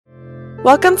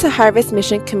Welcome to Harvest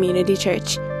Mission Community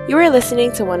Church. You are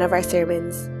listening to one of our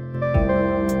sermons.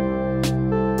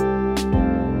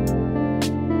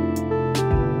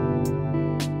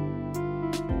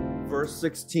 Verse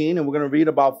 16, and we're going to read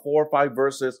about 4 or 5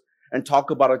 verses and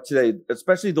talk about it today.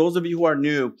 Especially those of you who are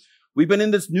new, we've been in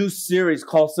this new series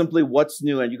called Simply What's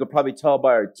New, and you can probably tell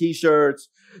by our t-shirts,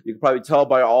 you can probably tell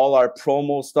by all our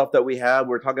promo stuff that we have.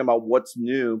 We're talking about what's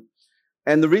new.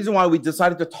 And the reason why we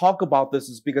decided to talk about this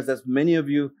is because as many of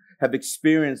you have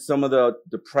experienced some of the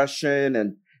depression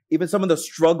and even some of the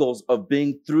struggles of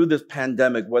being through this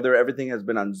pandemic, whether everything has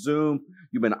been on Zoom,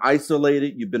 you've been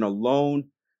isolated, you've been alone.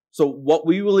 So what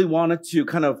we really wanted to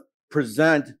kind of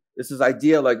present is this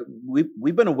idea, like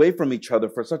we've been away from each other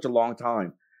for such a long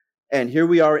time. And here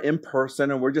we are in person,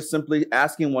 and we're just simply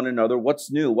asking one another,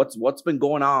 what's new? What's been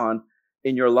going on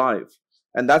in your life?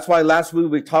 And that's why last week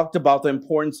we talked about the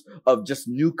importance of just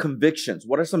new convictions.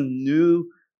 What are some new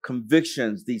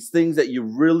convictions, these things that you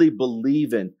really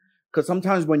believe in? Because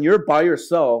sometimes when you're by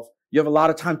yourself, you have a lot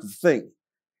of time to think.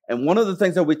 And one of the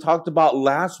things that we talked about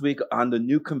last week on the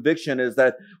new conviction is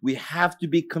that we have to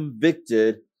be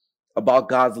convicted about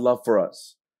God's love for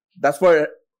us. That's where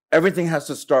everything has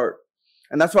to start.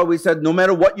 And that's why we said no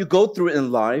matter what you go through in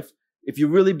life, if you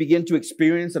really begin to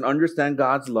experience and understand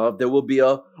God's love, there will be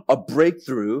a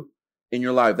breakthrough in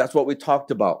your life. That's what we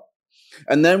talked about.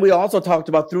 And then we also talked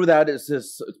about through that is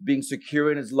this being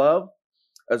secure in his love,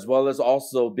 as well as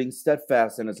also being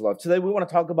steadfast in his love. Today, we want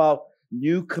to talk about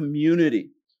new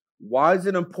community. Why is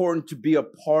it important to be a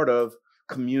part of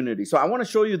community? So I want to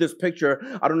show you this picture.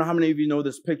 I don't know how many of you know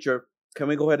this picture. Can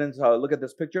we go ahead and look at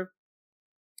this picture?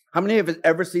 How many have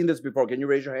ever seen this before? Can you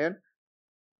raise your hand?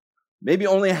 Maybe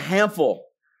only a handful.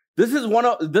 This is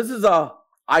a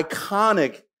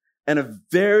iconic and a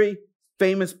very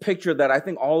famous picture that I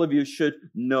think all of you should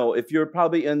know. If you're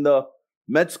probably in the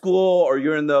med school or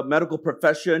you're in the medical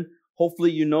profession, hopefully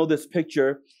you know this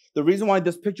picture. The reason why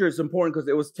this picture is important because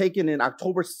it was taken in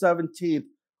October 17th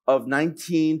of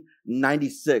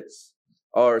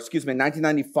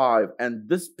 1995. And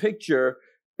this picture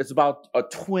is about a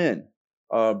twin,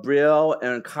 Brielle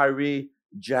and Kyrie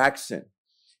Jackson.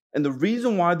 And the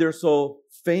reason why they're so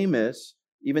famous,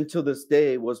 even to this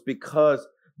day, was because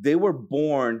they were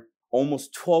born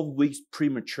almost 12 weeks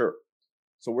premature.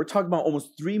 So we're talking about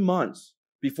almost 3 months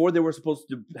before they were supposed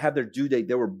to have their due date,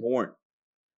 they were born.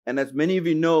 And as many of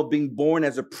you know, being born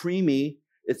as a preemie,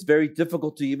 it's very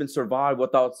difficult to even survive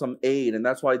without some aid. And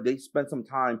that's why they spent some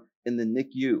time in the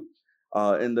NICU,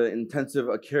 in the intensive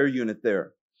care unit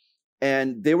there.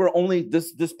 And they were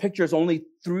this picture is only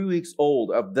 3 weeks old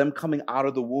of them coming out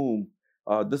of the womb.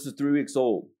 This is 3 weeks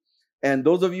old. And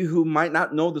those of you who might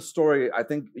not know the story, I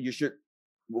think you should,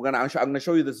 I'm going to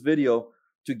show you this video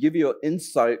to give you an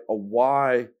insight of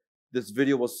why this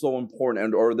video was so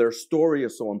important or their story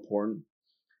is so important.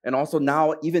 And also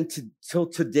now, even till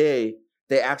today,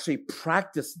 they actually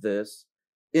practice this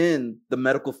in the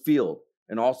medical field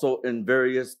and also in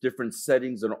various different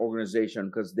settings and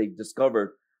organizations because they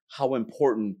discovered how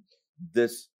important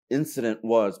this incident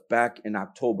was back in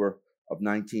October of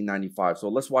 1995. So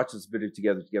let's watch this video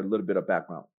together to get a little bit of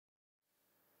background.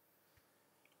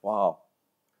 Wow.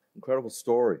 Incredible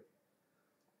story.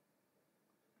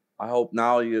 I hope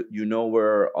now you know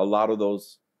where a lot of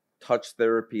those touch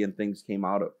therapy and things came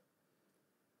out of.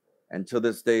 And to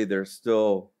this day, they're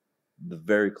still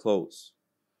very close.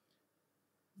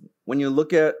 When you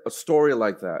look at a story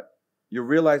like that, you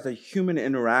realize that human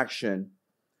interaction,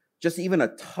 just even a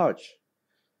touch,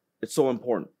 it's so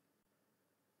important.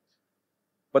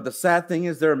 But the sad thing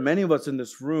is there are many of us in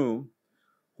this room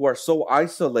who are so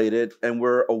isolated and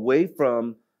we're away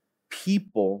from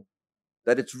people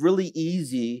that it's really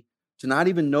easy to not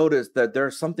even notice that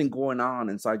there's something going on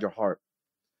inside your heart.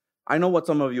 I know what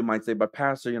some of you might say, but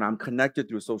Pastor, I'm connected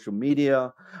through social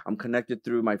media. I'm connected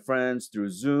through my friends,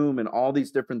 through Zoom and all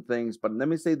these different things. But let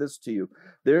me say this to you.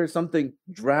 There is something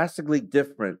drastically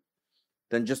different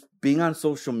than just being on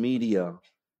social media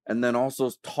and then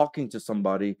also talking to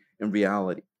somebody in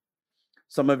reality.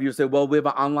 Some of you say, well, we have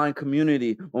an online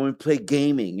community when we play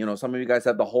gaming. Some of you guys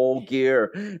have the whole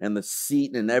gear and the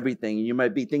seat and everything. And you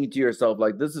might be thinking to yourself,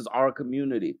 like, this is our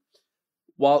community.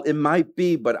 Well, it might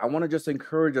be, but I want to just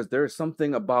encourage us. There is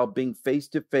something about being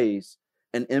face-to-face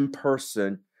and in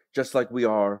person, just like we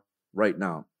are right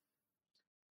now.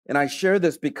 And I share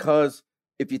this because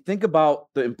if you think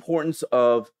about the importance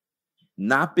of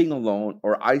not being alone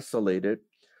or isolated,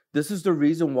 this is the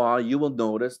reason why you will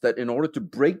notice that in order to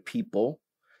break people,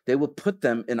 they will put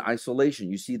them in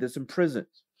isolation. You see this in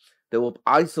prisons. They will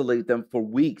isolate them for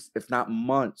weeks, if not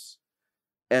months.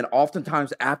 And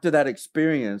oftentimes after that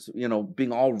experience,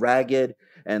 being all ragged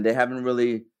and they haven't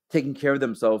really taken care of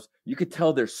themselves, you could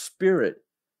tell their spirit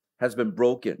has been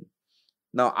broken.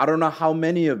 Now, I don't know how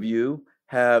many of you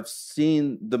have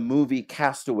seen the movie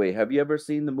Castaway. Have you ever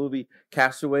seen the movie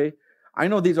Castaway? I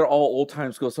know these are all old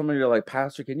time schools. Some of you are like,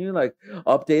 Pastor, can you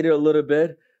update it a little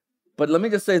bit? But let me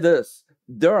just say this.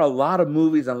 There are a lot of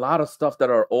movies and a lot of stuff that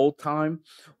are old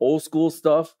school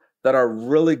stuff that are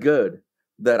really good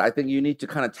that I think you need to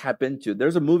kind of tap into.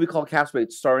 There's a movie called Castaway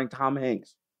starring Tom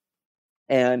Hanks.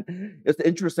 And it's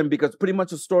interesting because pretty much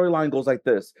the storyline goes like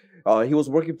this. He was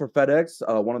working for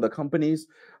FedEx, one of the companies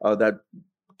that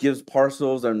gives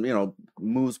parcels and,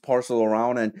 moves parcel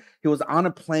around. And he was on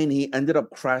a plane. He ended up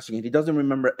crashing and he doesn't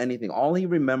remember anything. All he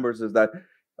remembers is that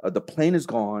the plane is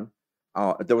gone.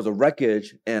 There was a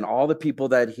wreckage and all the people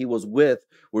that he was with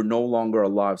were no longer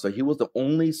alive. So he was the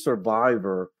only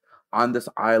survivor on this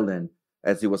island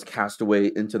as he was cast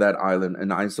away into that island,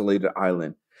 an isolated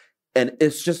island. And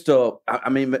it's just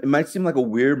it might seem like a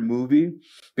weird movie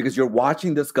because you're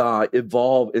watching this guy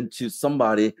evolve into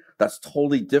somebody that's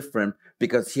totally different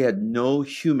because he had no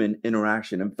human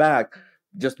interaction. In fact,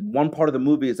 just one part of the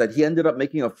movie is that he ended up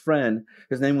making a friend.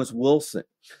 His name was Wilson.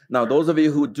 Now, those of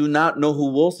you who do not know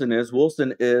who Wilson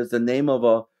is the name of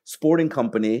a sporting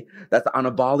company that's on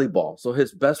a volleyball. So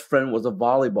his best friend was a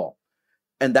volleyball.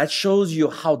 And that shows you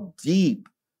how deep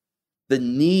the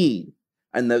need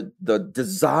and the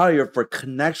desire for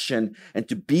connection and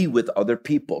to be with other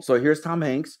people. So here's Tom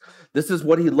Hanks. This is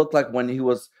what he looked like when he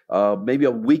was maybe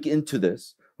a week into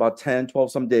this, about 10,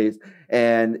 12 some days.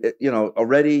 And,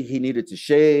 already he needed to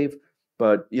shave,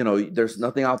 but, there's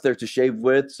nothing out there to shave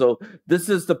with. So this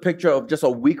is the picture of just a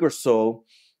week or so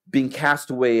being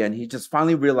cast away. And he just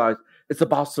finally realized it's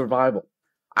about survival.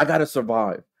 I got to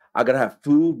survive. I got to have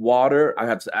food, water. I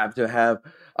have to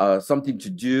have something to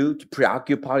do to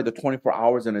preoccupy the 24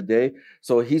 hours in a day.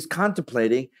 So he's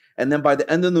contemplating. And then by the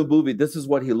end of the movie, this is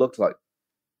what he looked like.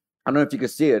 I don't know if you can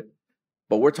see it,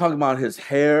 but we're talking about his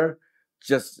hair.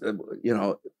 Just,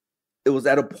 it was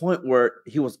at a point where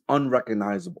he was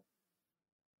unrecognizable.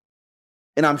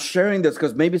 And I'm sharing this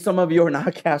because maybe some of you are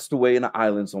not cast away in an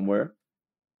island somewhere.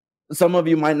 Some of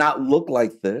you might not look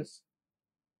like this,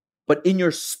 but in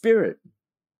your spirit,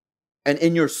 and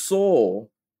in your soul,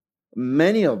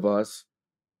 many of us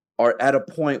are at a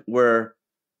point where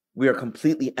we are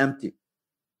completely empty.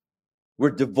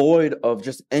 We're devoid of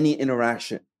just any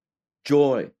interaction,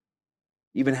 joy,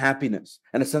 even happiness,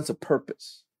 and a sense of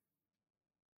purpose.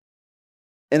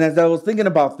 And as I was thinking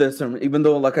about this, and even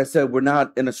though, like I said, we're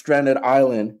not in a stranded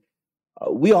island,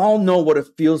 we all know what it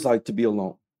feels like to be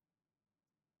alone.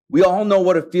 We all know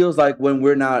what it feels like when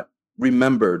we're not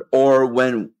remembered or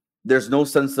when there's no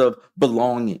sense of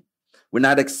belonging. We're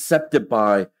not accepted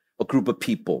by a group of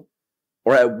people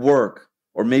or at work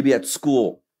or maybe at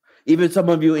school, even some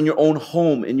of you in your own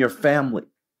home, in your family.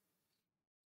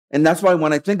 And that's why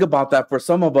when I think about that, for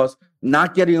some of us,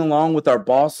 not getting along with our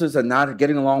bosses and not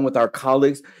getting along with our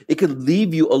colleagues, it could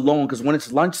leave you alone because when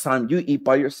it's lunchtime, you eat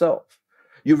by yourself.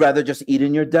 You'd rather just eat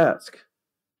in your desk.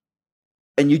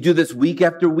 And you do this week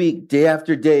after week, day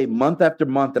after day, month after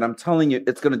month. And I'm telling you,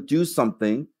 it's going to do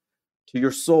something to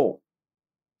your soul.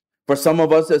 For some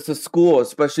of us, it's a school,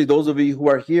 especially those of you who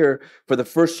are here for the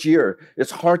first year.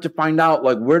 It's hard to find out,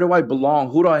 where do I belong?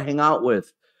 Who do I hang out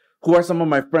with? Who are some of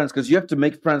my friends? Because you have to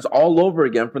make friends all over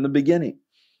again from the beginning.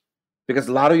 Because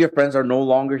a lot of your friends are no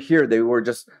longer here. They were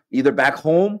just either back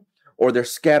home or they're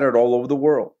scattered all over the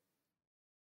world.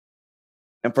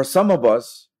 And for some of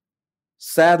us,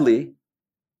 sadly,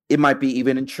 it might be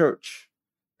even in church.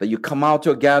 That you come out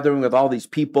to a gathering with all these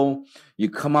people,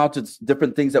 you come out to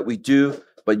different things that we do,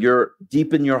 but you're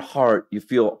deep in your heart, you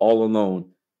feel all alone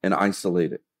and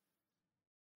isolated.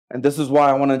 And this is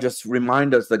why I want to just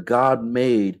remind us that God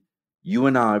made you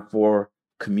and I for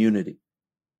community.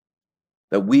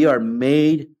 That we are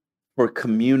made for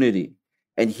community.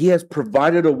 And He has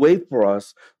provided a way for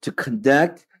us to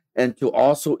connect and to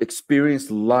also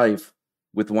experience life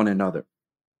with one another.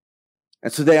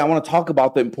 And today I want to talk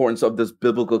about the importance of this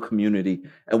biblical community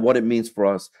and what it means for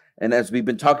us. And as we've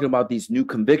been talking about these new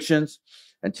convictions,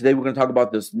 and today we're going to talk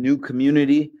about this new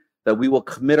community, that we will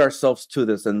commit ourselves to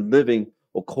this and living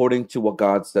according to what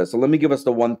God says. So let me give us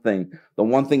the one thing. The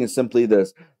one thing is simply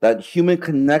this, that human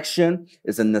connection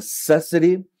is a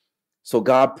necessity. So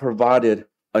God provided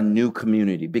a new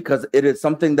community because it is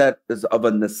something that is of a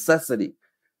necessity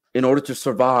in order to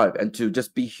survive and to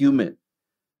just be human.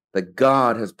 That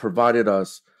God has provided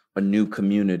us a new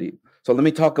community. So let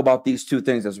me talk about these two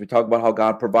things as we talk about how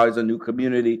God provides a new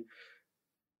community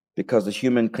because the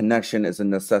human connection is a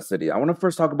necessity. I want to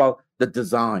first talk about the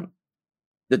design.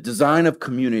 The design of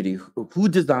community. Who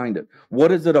designed it?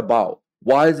 What is it about?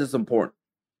 Why is this important?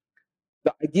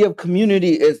 The idea of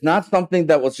community is not something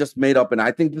that was just made up. And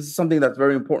I think this is something that's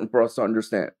very important for us to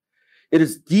understand. It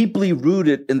is deeply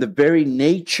rooted in the very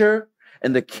nature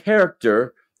and the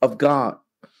character of God.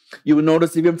 You will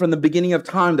notice even from the beginning of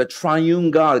time, the triune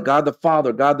God, God the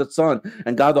Father, God the Son,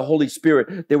 and God the Holy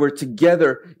Spirit, they were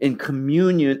together in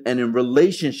communion and in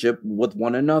relationship with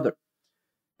one another.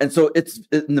 And so it's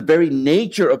in the very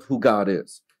nature of who God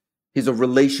is. He's a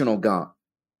relational God.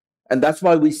 And that's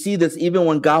why we see this even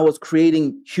when God was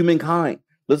creating humankind.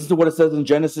 Listen to what it says in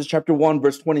Genesis chapter 1,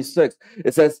 verse 26.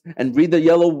 It says, and read the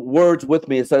yellow words with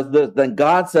me. It says this, then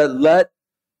God said, let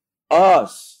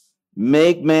us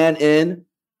make man in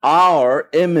our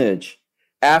image,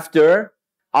 after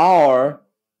our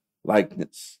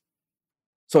likeness.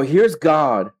 So here's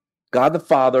God, God the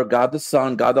Father, God the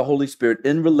Son, God the Holy Spirit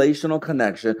in relational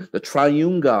connection, the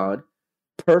triune God,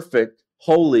 perfect,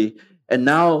 holy, and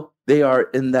now they are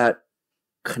in that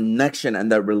connection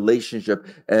and that relationship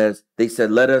as they said,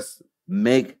 let us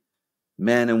make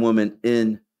man and woman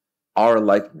in our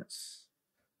likeness.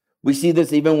 We see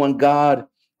this even when God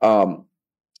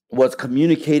was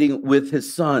communicating with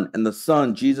his son, and the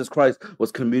son, Jesus Christ,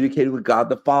 was communicating with God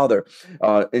the Father.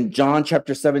 In John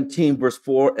chapter 17, verse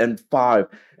 4 and 5.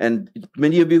 And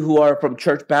many of you who are from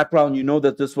church background, you know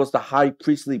that this was the high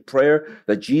priestly prayer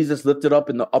that Jesus lifted up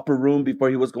in the upper room before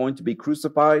he was going to be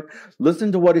crucified.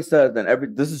 Listen to what he says.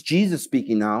 And this is Jesus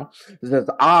speaking now. He says,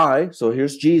 so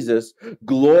here's Jesus,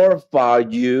 glorify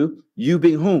you, you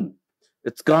being whom?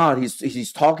 It's God.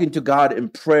 He's talking to God in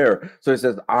prayer. So he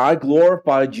says, I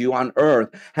glorified you on earth,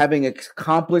 having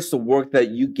accomplished the work that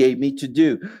you gave me to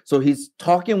do. So he's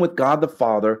talking with God the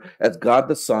Father as God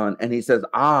the Son. And he says,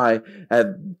 I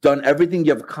have done everything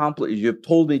you've accomplished. You've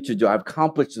told me to do. I've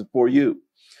accomplished it for you.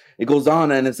 It goes on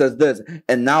and it says this,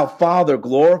 and now, Father,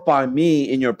 glorify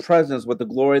me in your presence with the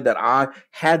glory that I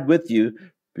had with you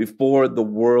before the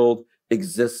world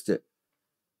existed.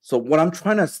 So what I'm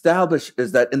trying to establish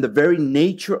is that in the very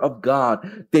nature of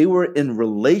God, they were in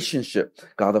relationship,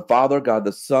 God the Father, God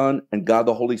the Son, and God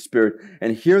the Holy Spirit.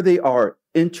 And here they are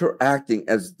interacting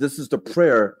as this is the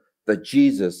prayer that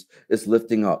Jesus is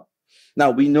lifting up.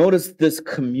 Now we notice this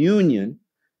communion,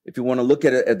 if you want to look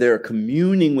at it, they're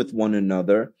communing with one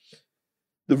another.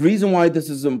 The reason why this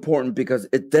is important because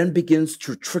it then begins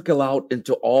to trickle out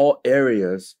into all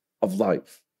areas of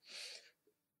life.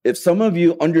 If some of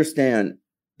you understand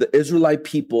the Israelite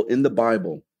people in the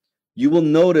Bible, you will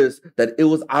notice that it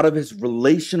was out of his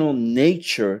relational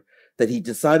nature that he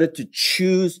decided to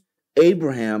choose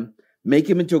Abraham, make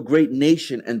him into a great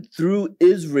nation, and through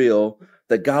Israel,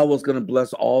 that God was going to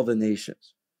bless all the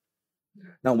nations.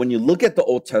 Now, when you look at the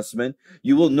Old Testament,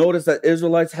 you will notice that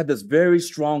Israelites had this very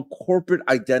strong corporate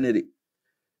identity.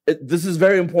 This is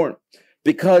very important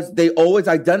because they always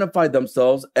identified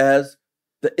themselves as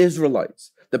the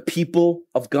Israelites, the people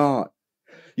of God.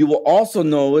 You will also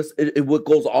notice it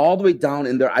goes all the way down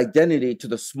in their identity to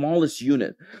the smallest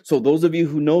unit. So those of you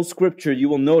who know scripture, you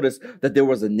will notice that there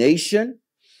was a nation.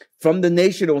 From the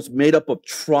nation, it was made up of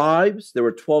tribes. There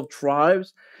were 12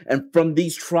 tribes. And from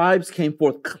these tribes came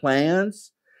forth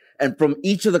clans. And from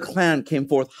each of the clan came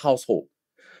forth household.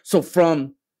 So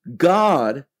from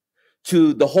God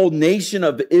to the whole nation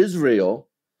of Israel,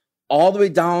 all the way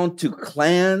down to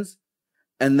clans,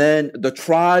 and then the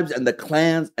tribes and the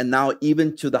clans, and now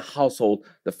even to the household,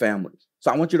 the families. So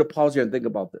I want you to pause here and think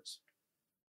about this.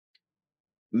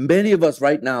 Many of us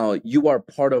right now, you are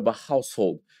part of a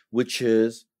household, which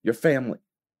is your family.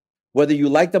 Whether you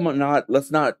like them or not, let's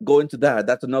not go into that.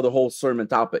 That's another whole sermon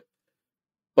topic.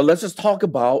 But let's just talk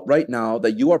about right now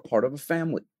that you are part of a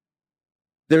family.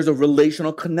 There's a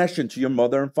relational connection to your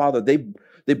mother and father.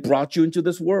 They brought you into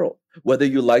this world, whether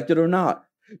you liked it or not.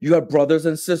 You have brothers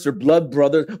and sisters, blood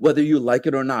brothers, whether you like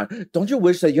it or not. Don't you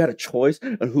wish that you had a choice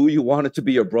on who you wanted to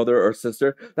be your brother or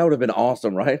sister? That would have been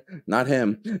awesome, right? Not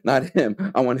him, not him.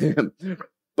 I want him.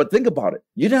 But think about it.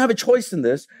 You didn't have a choice in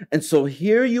this. And so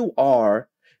here you are,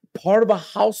 part of a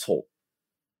household.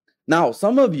 Now,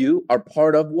 some of you are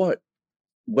part of what?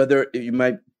 Whether you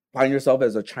might find yourself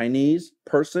as a Chinese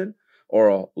person or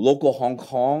a local Hong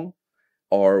Kong,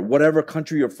 or whatever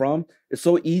country you're from, it's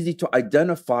so easy to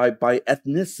identify by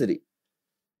ethnicity.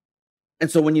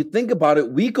 And so when you think about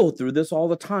it, we go through this all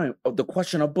the time of the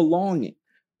question of belonging,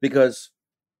 because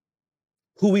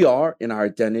who we are in our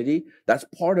identity, that's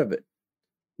part of it.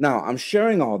 Now, I'm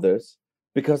sharing all this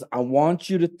because I want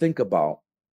you to think about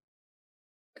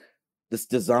this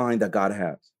design that God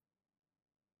has.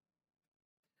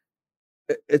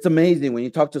 It's amazing when you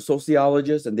talk to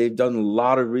sociologists, and they've done a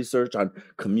lot of research on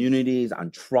communities,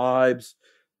 on tribes.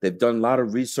 They've done a lot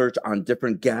of research on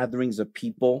different gatherings of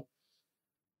people.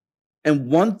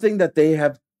 And one thing that they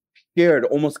have shared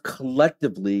almost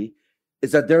collectively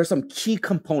is that there are some key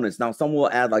components. Now, some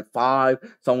will add like 5,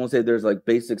 some will say there's like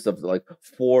basics of like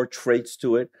 4 traits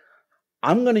to it.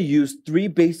 I'm going to use 3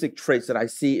 basic traits that I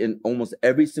see in almost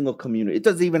every single community. It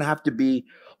doesn't even have to be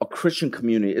a Christian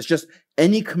community. It's just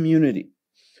any community.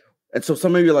 And so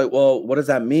some of you are like, well, what does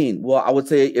that mean? Well, I would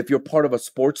say if you're part of a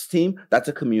sports team, that's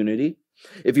a community.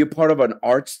 If you're part of an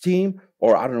arts team,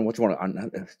 or I don't know which one,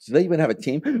 do they even have a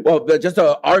team? Well, just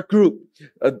an art group.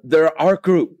 Their art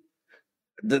group,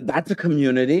 that's a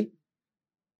community.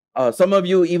 Some of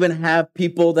you even have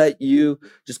people that you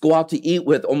just go out to eat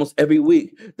with almost every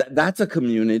week. That's a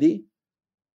community.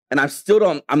 And I still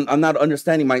don't, I'm not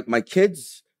understanding. My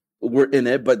kids were in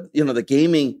it, but you know, the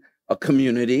gaming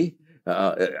community,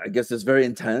 I guess it's very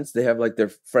intense. They have like their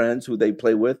friends who they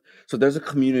play with. So there's a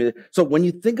community. So when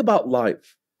you think about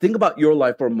life, think about your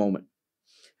life for a moment.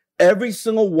 Every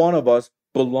single one of us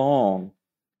belong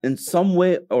in some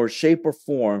way or shape or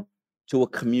form to a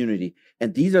community.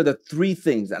 And these are the 3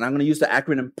 things. And I'm going to use the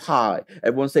acronym PIE.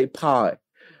 Everyone say PIE.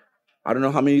 I don't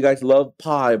know how many of you guys love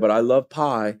pie, but I love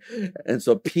pie. And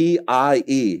so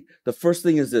PIE. The first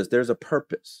thing is this: there's a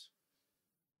purpose.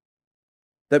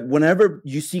 That whenever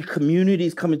you see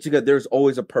communities coming together, there's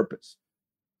always a purpose.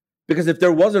 Because if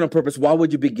there wasn't a purpose, why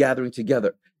would you be gathering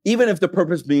together? Even if the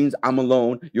purpose means I'm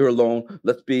alone, you're alone,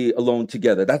 let's be alone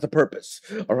together. That's a purpose.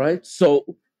 All right.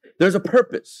 So there's a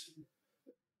purpose.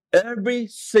 Every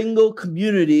single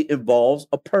community involves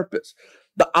a purpose.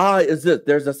 The I is this: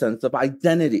 there's a sense of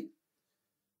identity.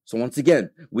 So once again,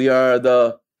 we are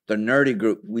the nerdy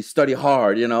group. We study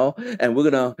hard, you know, and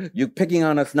you're picking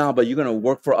on us now, but you're gonna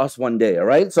work for us one day, all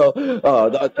right? So,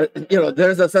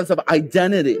 there's a sense of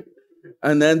identity.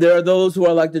 And then there are those who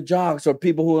are like the jocks or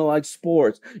people who are like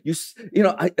sports.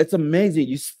 It's amazing.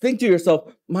 You think to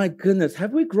yourself, my goodness,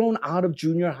 have we grown out of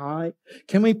junior high?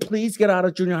 Can we please get out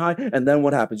of junior high? And then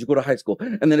what happens? You go to high school,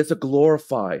 and then it's a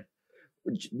glorified.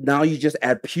 Now you just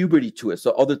add puberty to it, so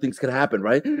other things can happen,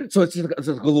 right? So it's a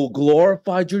little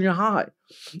glorified junior high.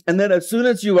 And then as soon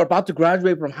as you are about to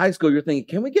graduate from high school, you're thinking,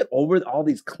 can we get over all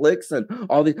these cliques and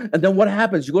all these? And then what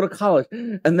happens? You go to college,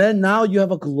 and then now you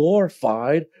have a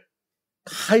glorified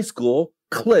high school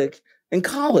clique in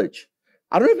college.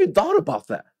 I don't know if you thought about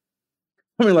that.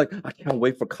 I mean, like, I can't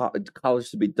wait for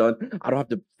college to be done. I don't have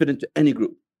to fit into any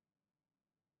group.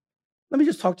 Let me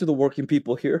just talk to the working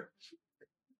people here.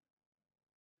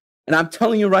 And I'm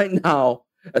telling you right now,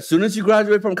 as soon as you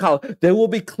graduate from college, there will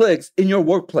be cliques in your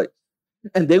workplace.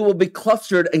 And they will be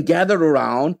clustered and gathered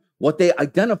around what they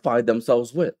identify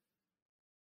themselves with.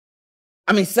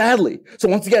 I mean, sadly. So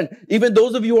once again, even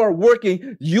those of you who are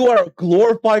working, you are a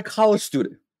glorified college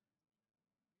student.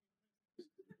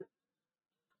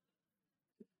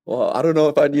 Well, I don't know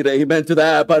if I need an amen to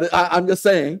that, but I'm just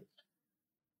saying.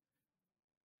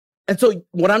 And so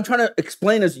what I'm trying to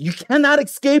explain is you cannot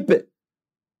escape it.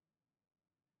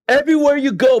 Everywhere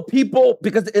you go, people,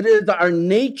 because it is our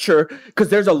nature, because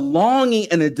there's a longing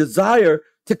and a desire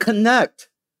to connect,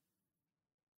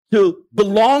 to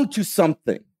belong to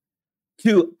something,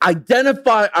 to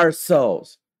identify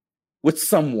ourselves with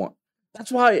someone.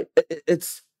 That's why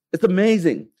it's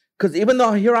amazing. Because even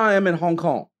though here I am in Hong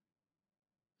Kong,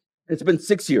 it's been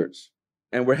 6 years,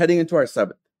 and we're heading into our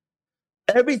 7th.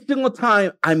 Every single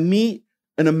time I meet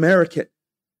an American,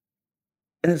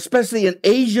 and especially an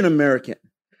Asian American,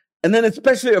 and then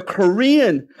especially a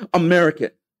Korean American,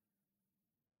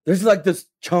 there's like this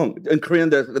chunk. In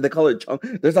Korean, they call it chunk.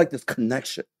 There's like this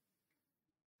connection.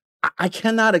 I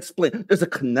cannot explain. There's a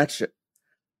connection.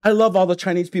 I love all the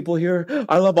Chinese people here.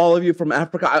 I love all of you from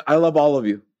Africa. I love all of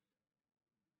you.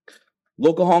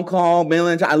 Local Hong Kong,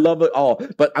 mainland, I love it all.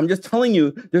 But I'm just telling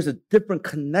you, there's a different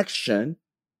connection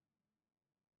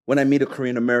when I meet a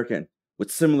Korean American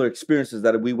with similar experiences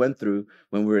that we went through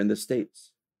when we were in the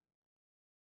States.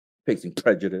 Facing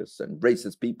prejudice and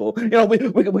racist people. You know, we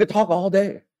could talk all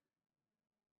day.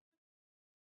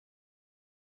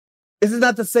 Isn't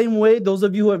that the same way, those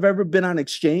of you who have ever been on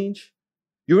exchange?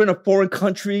 You're in a foreign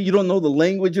country, you don't know the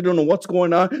language, you don't know what's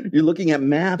going on. You're looking at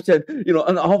maps and, and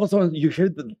all of a sudden you hear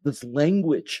this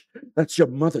language that's your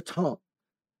mother tongue.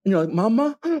 And you're like,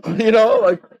 Mama?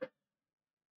 Like,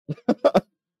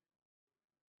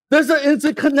 there's an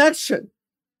instant connection.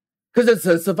 Because it's a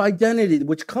sense of identity,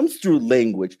 which comes through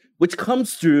language, which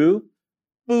comes through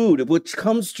food, which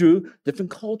comes through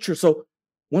different cultures. So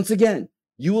once again,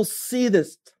 you will see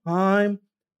this time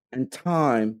and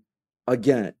time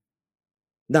again.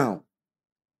 Now,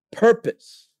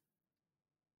 purpose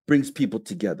brings people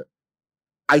together.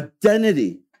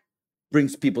 Identity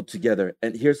brings people together.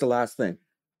 And here's the last thing.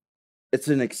 It's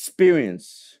an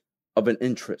experience of an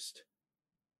interest.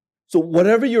 So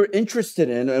whatever you're interested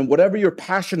in and whatever you're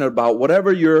passionate about,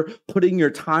 whatever you're putting your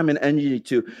time and energy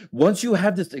to, once you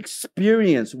have this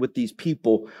experience with these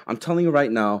people, I'm telling you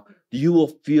right now, you will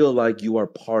feel like you are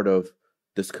part of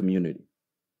this community.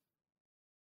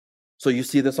 So you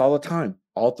see this all the time,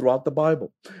 all throughout the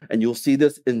Bible. And you'll see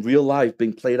this in real life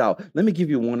being played out. Let me give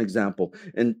you one example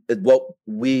in what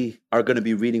we are going to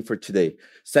be reading for today.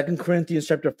 2 Corinthians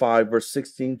chapter 5, verse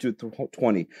 16 to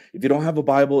 20. If you don't have a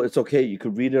Bible, it's okay. You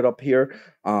could read it up here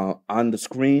on the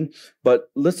screen. But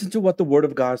listen to what the Word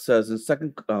of God says in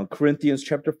 2 Corinthians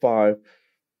chapter 5,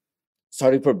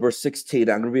 starting from verse 16.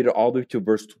 I'm going to read it all the way to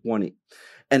verse 20.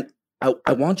 And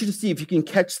I want you to see if you can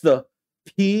catch the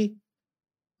P-I-E,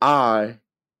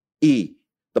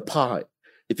 the pie,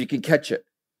 if you can catch it.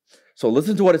 So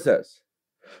listen to what it says.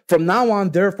 From now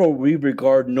on, therefore, we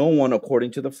regard no one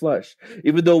according to the flesh.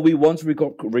 Even though we once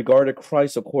regarded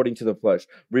Christ according to the flesh,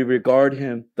 we regard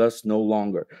him thus no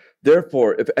longer.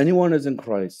 Therefore, if anyone is in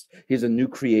Christ, he is a new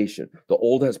creation. The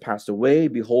old has passed away.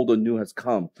 Behold, the new has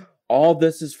come. All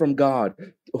this is from God,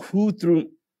 who through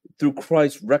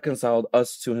Christ reconciled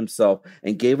us to himself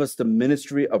and gave us the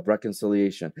ministry of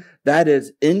reconciliation. That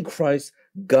is, in Christ,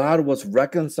 God was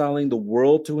reconciling the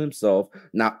world to himself,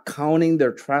 not counting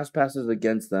their trespasses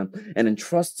against them, and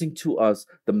entrusting to us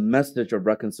the message of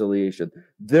reconciliation.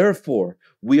 Therefore,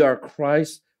 we are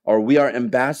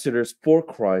ambassadors for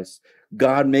Christ,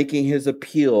 God making his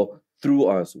appeal through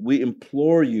us. We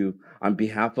implore you on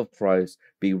behalf of Christ,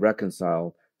 be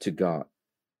reconciled to God.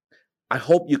 I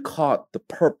hope you caught the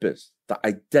purpose, the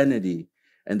identity,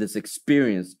 and this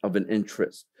experience of an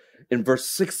interest. In verse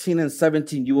 16 and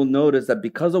 17, you will notice that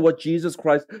because of what Jesus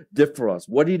Christ did for us,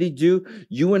 what did he do?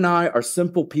 You and I are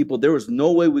simple people. There is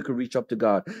no way we could reach up to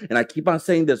God. And I keep on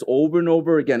saying this over and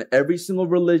over again. Every single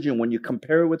religion, when you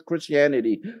compare it with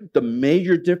Christianity, the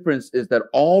major difference is that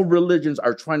all religions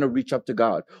are trying to reach up to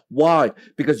God. Why?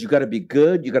 Because you got to be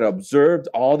good. You got to observe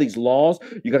all these laws.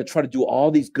 You got to try to do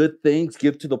all these good things,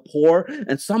 give to the poor.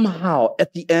 And somehow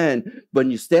at the end,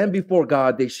 when you stand before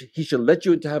God, he should let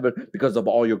you into heaven because of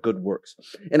all your good works.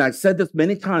 And I said this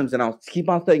many times, and I'll keep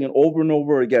on saying it over and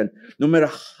over again. No matter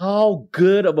how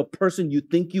good of a person you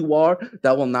think you are,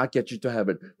 that will not get you to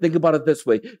heaven. Think about it this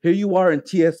way. Here you are in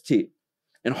TST,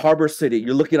 in Harbor City.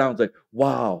 You're looking out and it's like,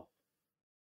 wow,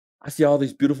 I see all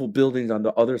these beautiful buildings on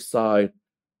the other side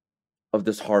of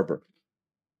this harbor.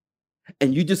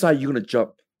 And you decide you're going to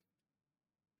jump.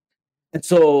 And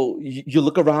so you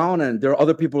look around and there are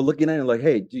other people looking at it and like,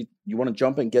 hey, do you want to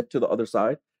jump and get to the other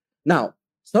side? Now,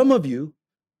 some of you,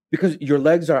 because your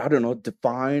legs are, I don't know,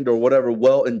 defined or whatever,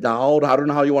 well endowed, I don't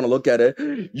know how you want to look at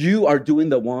it, you are doing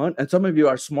the one. And some of you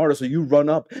are smarter, so you run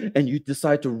up and you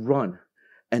decide to run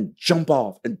and jump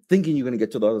off and thinking you're going to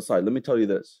get to the other side. Let me tell you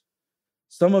this.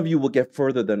 Some of you will get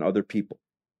further than other people,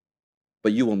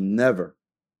 but you will never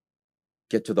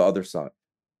get to the other side.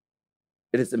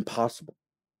 It is impossible.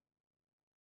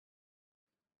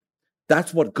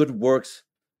 That's what good works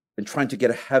and trying to get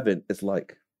to heaven is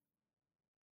like.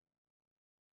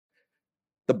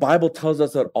 The Bible tells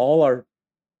us that all our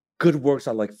good works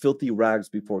are like filthy rags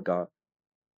before God.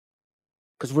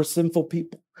 Because we're sinful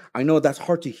people. I know that's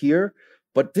hard to hear,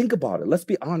 but think about it. Let's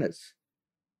be honest.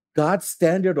 God's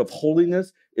standard of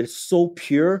holiness is so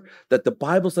pure that the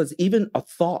Bible says even a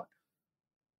thought.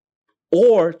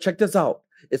 Or, check this out.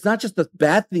 It's not just the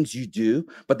bad things you do,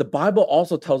 but the Bible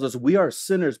also tells us we are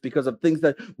sinners because of things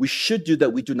that we should do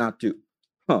that we do not do.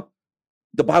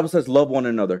 The Bible says love one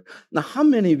another. Now, how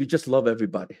many of you just love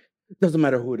everybody? It doesn't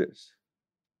matter who it is.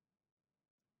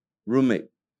 Roommate.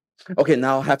 Okay,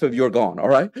 now half of you are gone, all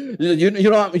right?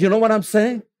 You know what I'm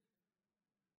saying?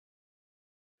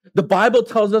 The Bible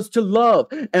tells us to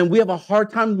love, and we have a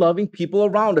hard time loving people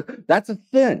around us. That's a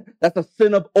sin. That's a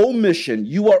sin of omission.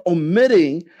 You are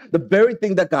omitting the very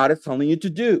thing that God is telling you to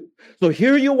do. So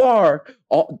here you are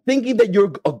thinking that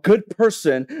you're a good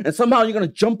person, and somehow you're going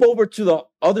to jump over to the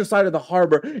other side of the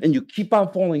harbor, and you keep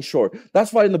on falling short.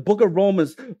 That's why in the book of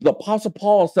Romans, the Apostle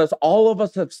Paul says, all of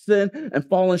us have sinned and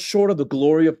fallen short of the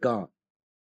glory of God.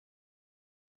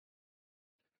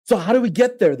 So how do we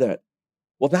get there then?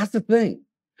 Well, that's the thing.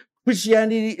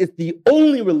 Christianity is the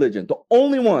only religion, the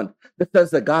only one that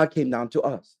says that God came down to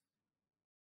us.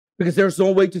 Because there's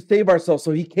no way to save ourselves.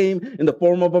 So he came in the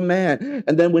form of a man.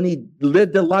 And then when he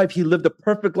lived a life, he lived a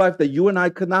perfect life that you and I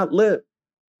could not live.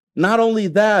 Not only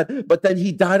that, but then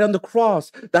he died on the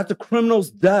cross. That's a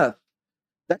criminal's death.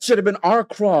 That should have been our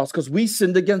cross because we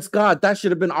sinned against God. That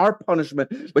should have been our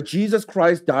punishment. But Jesus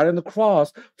Christ died on the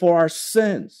cross for our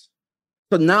sins.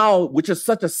 So now, which is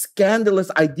such a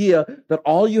scandalous idea that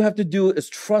all you have to do is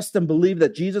trust and believe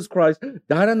that Jesus Christ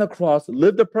died on the cross,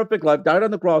 lived a perfect life, died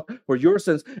on the cross for your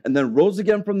sins, and then rose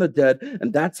again from the dead.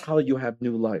 And that's how you have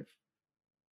new life.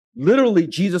 Literally,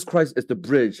 Jesus Christ is the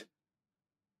bridge,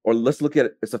 or let's look at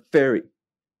it, it's a ferry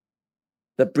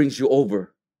that brings you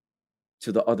over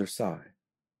to the other side.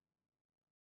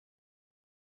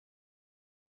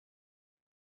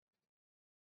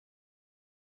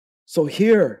 So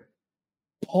here,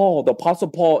 Paul, the Apostle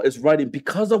Paul, is writing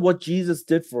because of what Jesus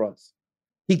did for us.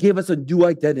 He gave us a new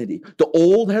identity. The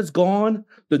old has gone,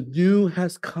 the new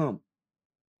has come.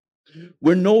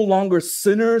 We're no longer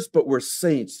sinners, but we're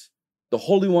saints, the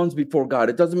holy ones before God.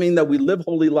 It doesn't mean that we live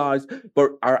holy lives,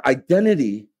 but our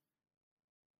identity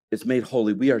is made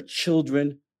holy. We are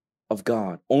children of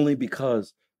God only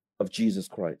because of Jesus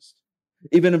Christ.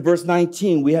 Even in verse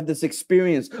 19, we have this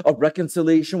experience of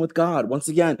reconciliation with God. Once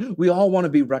again, we all want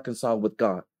to be reconciled with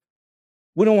God.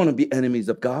 We don't want to be enemies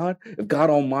of God. If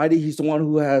God Almighty, He's the one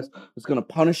who is going to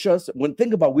punish us.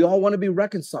 Think about it, we all want to be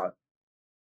reconciled.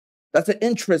 That's an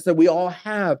interest that we all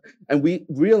have. And we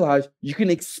realize you can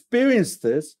experience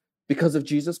this because of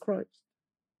Jesus Christ.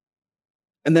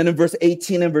 And then in verse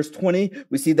 18 and verse 20,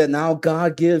 we see that now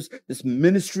God gives this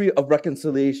ministry of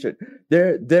reconciliation.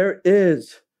 There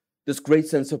is this great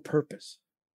sense of purpose.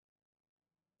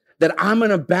 That I'm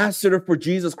an ambassador for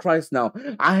Jesus Christ now.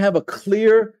 I have a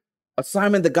clear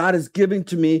assignment that God is giving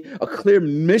to me, a clear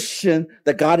mission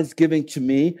that God is giving to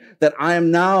me, that I am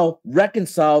now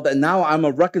reconciled, and now I'm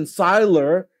a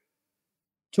reconciler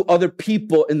to other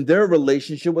people in their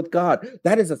relationship with God.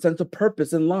 That is a sense of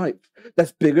purpose in life.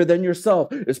 That's bigger than yourself.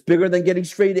 It's bigger than getting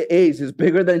straight A's. It's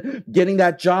bigger than getting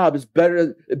that job. It's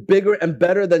bigger and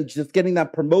better than just getting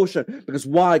that promotion. Because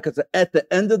why? Because at the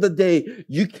end of the day,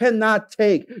 you cannot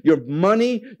take your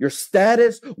money, your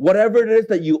status, whatever it is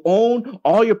that you own,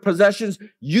 all your possessions,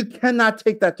 you cannot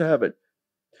take that to heaven.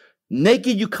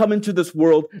 Naked you come into this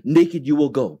world, naked you will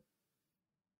go.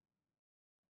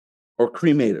 Or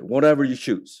cremated, whatever you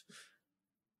choose.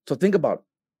 So think about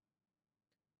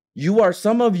it.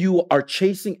 Some of you are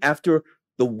chasing after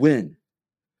the wind,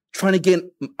 trying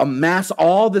to amass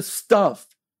all this stuff.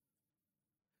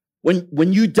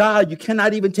 When you die, you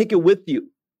cannot even take it with you.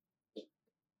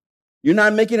 You're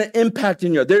not making an impact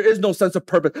in there is no sense of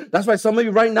purpose. That's why some of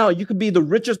you right now, you could be the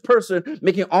richest person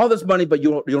making all this money, but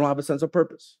you don't have a sense of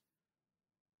purpose.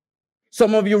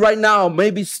 Some of you right now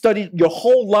maybe studied your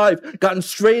whole life, gotten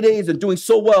straight A's and doing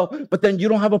so well, but then you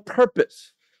don't have a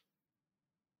purpose.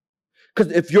 Because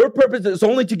if your purpose is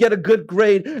only to get a good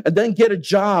grade and then get a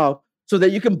job so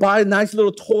that you can buy nice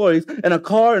little toys and a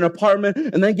car, an apartment,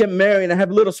 and then get married and have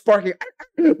a little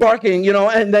barking,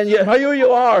 and then here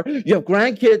you are, you have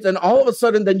grandkids, and all of a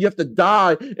sudden then you have to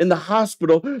die in the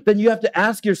hospital, then you have to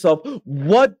ask yourself,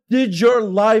 what did your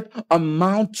life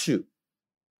amount to?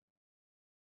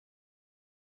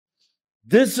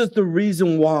 This is the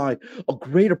reason why a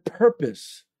greater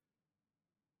purpose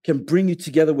can bring you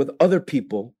together with other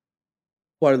people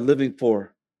who are living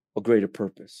for a greater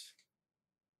purpose.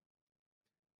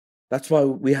 That's why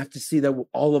we have to see that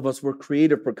all of us were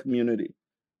created for community.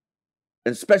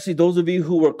 And especially those of you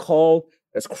who were called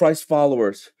as Christ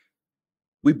followers,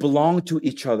 we belong to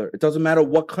each other. It doesn't matter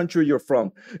what country you're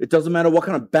from. It doesn't matter what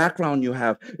kind of background you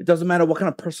have. It doesn't matter what kind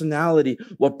of personality.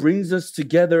 What brings us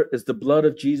together is the blood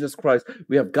of Jesus Christ.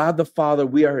 We have God the Father.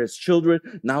 We are His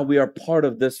children. Now we are part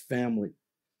of this family.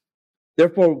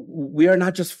 Therefore, we are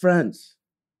not just friends,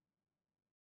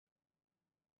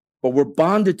 but we're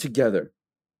bonded together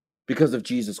because of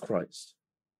Jesus Christ.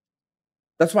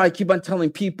 That's why I keep on telling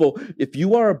people, if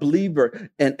you are a believer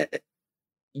and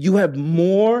you have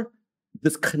more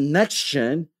this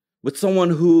connection with someone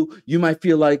who you might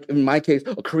feel like, in my case,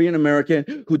 a Korean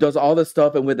American who does all this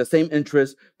stuff and with the same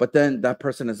interests, but then that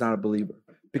person is not a believer.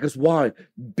 Because why?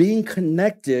 Being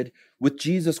connected with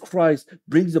Jesus Christ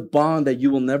brings a bond that you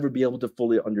will never be able to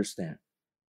fully understand.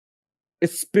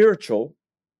 It's spiritual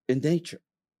in nature.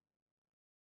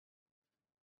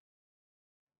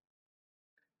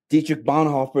 Dietrich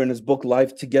Bonhoeffer, in his book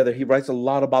Life Together, he writes a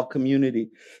lot about community.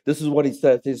 This is what he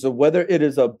says. He says, whether it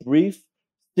is a brief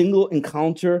single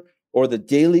encounter or the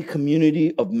daily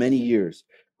community of many years,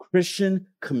 Christian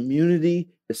community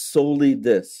is solely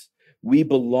this: we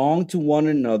belong to one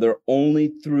another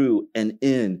only through and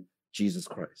in Jesus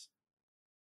Christ.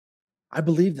 I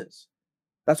believe this.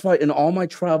 That's why in all my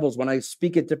travels, when I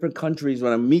speak at different countries,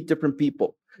 when I meet different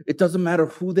people, it doesn't matter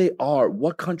who they are,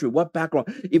 what country, what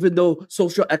background, even though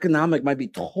socioeconomic might be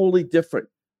totally different.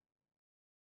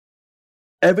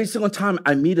 Every single time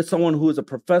I meet someone who is a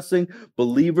professing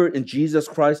believer in Jesus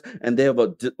Christ and they have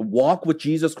a walk with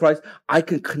Jesus Christ, I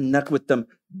can connect with them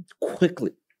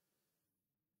quickly.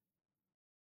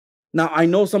 Now, I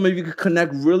know some of you can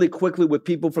connect really quickly with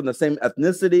people from the same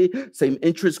ethnicity, same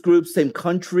interest groups, same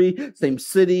country, same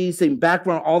city, same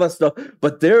background, all that stuff.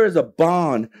 But there is a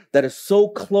bond that is so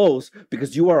close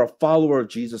because you are a follower of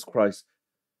Jesus Christ.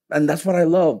 And that's what I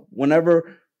love.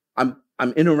 Whenever I'm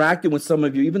interacting with some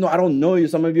of you, even though I don't know you,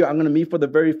 some of you I'm going to meet for the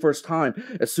very first time.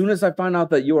 As soon as I find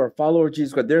out that you are a follower of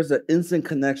Jesus Christ, there's an instant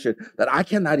connection that I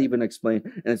cannot even explain.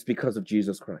 And it's because of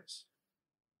Jesus Christ.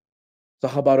 So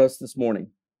how about us this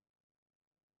morning?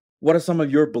 What are some of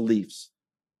your beliefs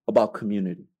about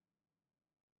community?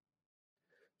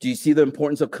 Do you see the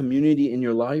importance of community in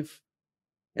your life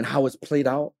and how it's played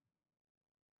out?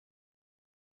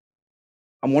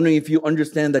 I'm wondering if you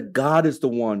understand that God is the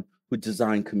one who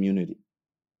designed community,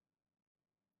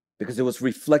 because it was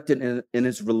reflected in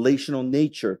his relational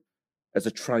nature as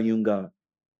a triune God.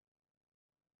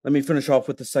 Let me finish off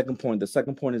with the second point. The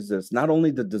second point is this: not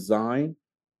only the design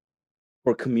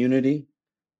for community,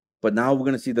 but now we're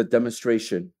going to see the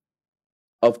demonstration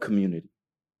of community.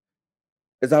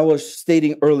 As I was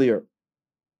stating earlier,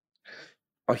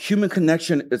 a human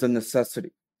connection is a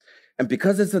necessity. And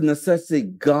because it's a necessity,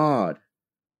 God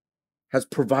has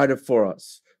provided for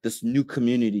us this new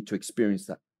community to experience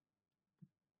that.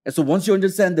 And so once you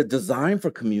understand the design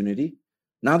for community,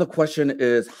 now the question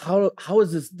is, how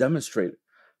is this demonstrated?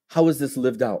 How is this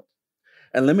lived out?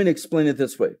 And let me explain it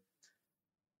this way.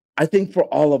 I think for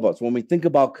all of us, when we think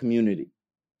about community,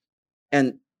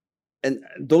 and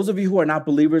those of you who are not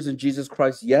believers in Jesus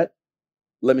Christ yet,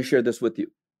 let me share this with you.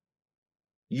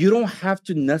 You don't have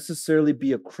to necessarily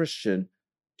be a Christian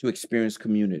to experience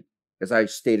community, as I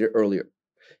stated earlier.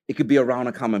 It could be around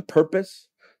a common purpose.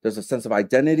 There's a sense of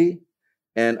identity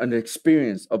and an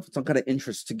experience of some kind of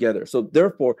interest together. So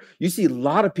therefore, you see a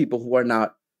lot of people who are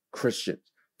not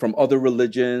Christians from other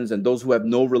religions and those who have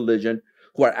no religion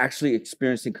who are actually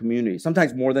experiencing community,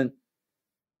 sometimes more than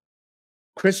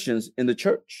Christians in the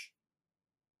church.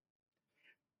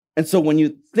 And so when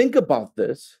you think about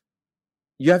this,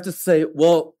 you have to say,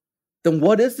 well, then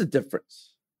what is the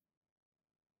difference?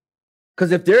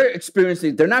 Because if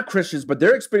they're not Christians, but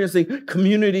they're experiencing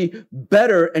community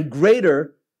better and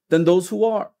greater than those who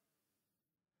are.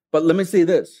 But let me say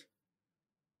this.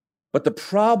 But the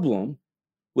problem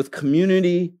with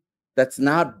community that's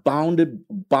not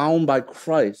bound by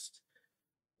Christ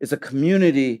is a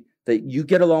community that you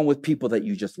get along with people that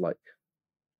you just like.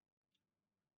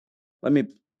 Let me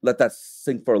let that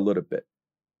sink for a little bit.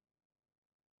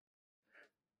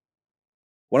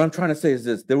 What I'm trying to say is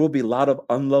this: there will be a lot of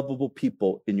unlovable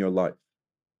people in your life.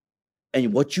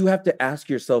 And what you have to ask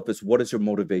yourself is, what is your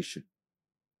motivation?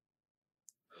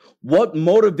 What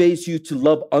motivates you to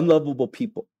love unlovable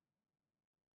people?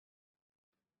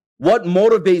 What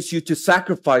motivates you to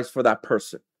sacrifice for that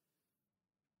person?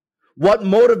 What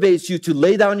motivates you to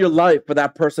lay down your life for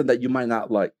that person that you might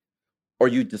not like, or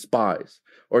you despise,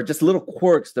 or just little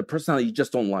quirks, the personality you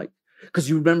just don't like? Because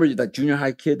you remember that junior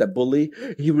high kid, that bully,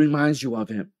 he reminds you of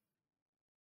him.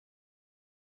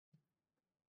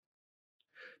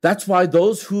 That's why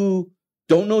those who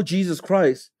don't know Jesus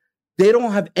Christ, they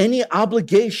don't have any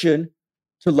obligation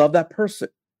to love that person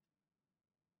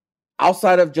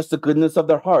outside of just the goodness of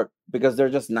their heart, because they're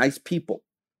just nice people,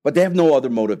 but they have no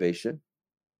other motivation.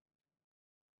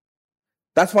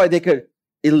 That's why they could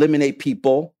eliminate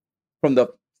people from the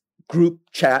group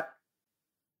chat.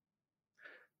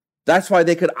 That's why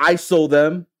they could isolate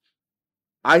them,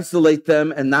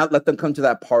 and not let them come to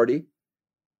that party.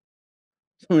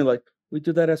 So we're like, we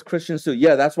do that as Christians too.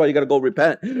 Yeah, that's why you got to go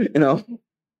repent,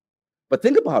 But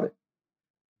think about it.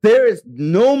 There is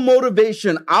no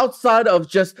motivation outside of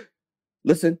just,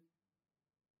 listen,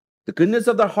 the goodness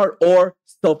of their heart or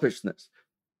selfishness.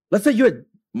 Let's say you had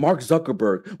Mark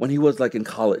Zuckerberg when he was like in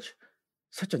college.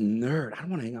 Such a nerd. I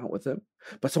don't want to hang out with him.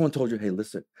 But someone told you, hey,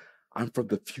 listen, I'm from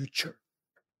the future.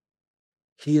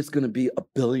 He is going to be a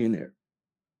billionaire.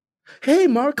 Hey,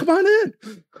 Mark, come on in.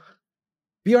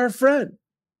 Be our friend.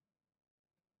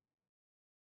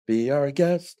 Be our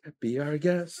guest. Be our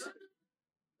guest.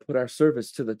 Put our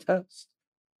service to the test.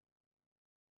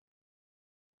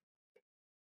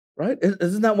 Right?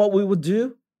 Isn't that what we would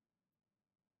do?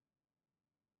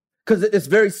 Because it's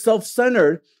very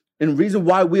self-centered and reason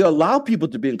why we allow people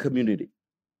to be in community.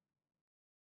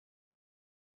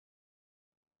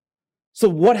 So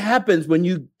what happens when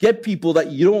you get people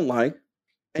that you don't like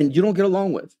and you don't get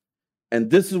along with?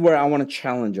 And this is where I want to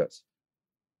challenge us.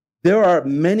 There are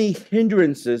many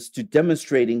hindrances to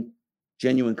demonstrating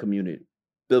genuine community,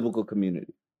 biblical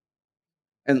community.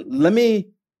 And let me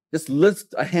just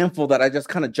list a handful that I just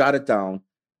kind of jotted down.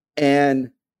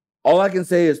 And all I can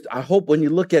say is, I hope when you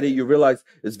look at it, you realize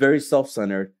it's very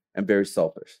self-centered and very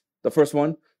selfish. The first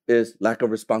one is lack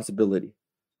of responsibility.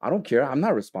 I don't care. I'm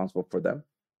not responsible for them.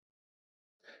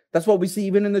 That's what we see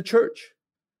even in the church.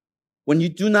 When you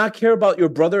do not care about your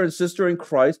brother and sister in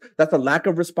Christ, that's a lack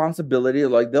of responsibility.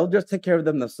 Like, they'll just take care of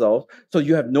them themselves. So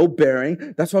you have no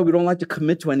bearing. That's why we don't like to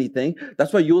commit to anything.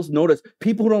 That's why you'll notice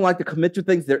people who don't like to commit to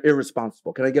things, they're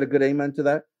irresponsible. Can I get a good amen to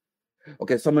that?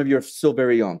 Okay, some of you are still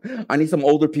very young. I need some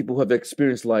older people who have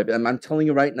experienced life. And I'm telling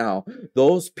you right now,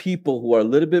 those people who are a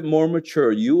little bit more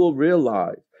mature, you will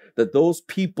realize that those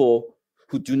people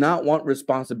who do not want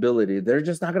responsibility, they're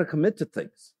just not going to commit to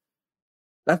things.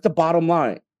 That's the bottom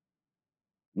line.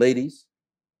 Ladies,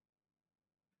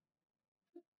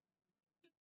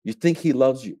 you think he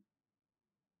loves you.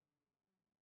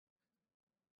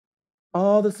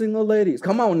 All the single ladies,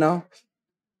 come on now.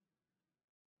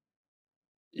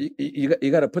 You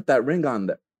got to put that ring on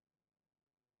there.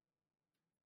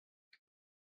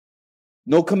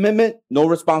 No commitment, no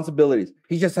responsibilities.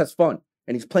 He just has fun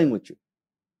and he's playing with you.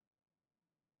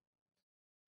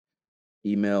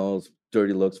 Emails,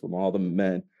 dirty looks from all the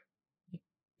men.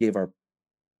 Gave our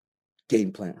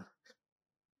game plan.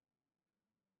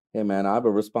 Hey man, I have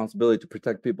a responsibility to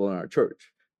protect people in our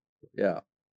church. Yeah.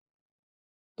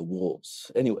 The wolves.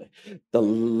 Anyway, the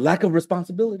lack of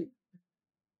responsibility.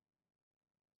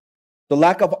 The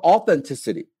lack of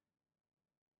authenticity.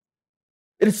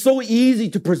 It is so easy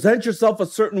to present yourself a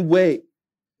certain way.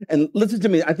 And listen to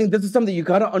me, I think this is something you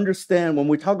got to understand when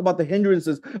we talk about the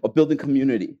hindrances of building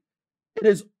community. It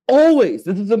is always,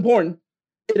 this is important,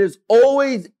 it is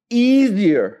always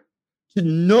easier to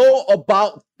know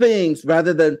about things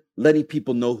rather than letting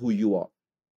people know who you are.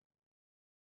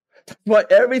 That's why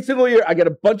every single year I get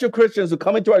a bunch of Christians who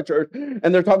come into our church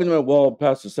and they're talking to me, well,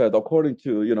 Pastor said, according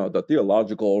to, the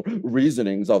theological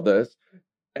reasonings of this.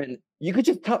 And you could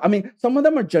just tell, I mean, some of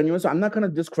them are genuine, so I'm not going to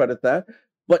discredit that.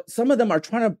 But some of them are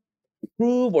trying to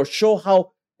prove or show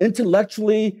how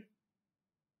intellectually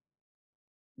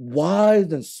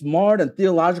wise and smart and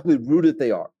theologically rooted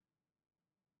they are.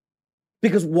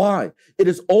 Because why? It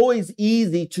is always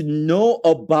easy to know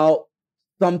about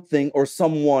something or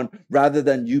someone rather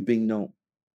than you being known.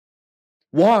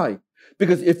 Why?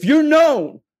 Because if you're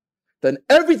known, then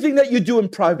everything that you do in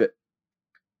private,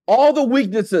 all the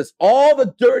weaknesses, all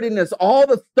the dirtiness, all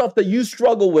the stuff that you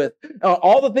struggle with,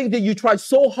 all the things that you try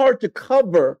so hard to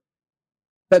cover,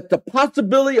 that the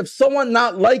possibility of someone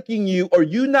not liking you or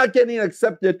you not getting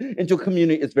accepted into a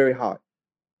community is very high.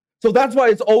 So that's why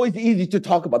it's always easy to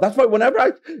talk about. That's why whenever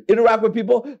I interact with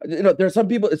people, there are some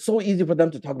people, it's so easy for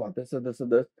them to talk about this and this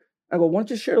and this. I go, why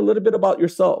don't you share a little bit about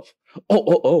yourself?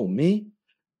 Oh, me?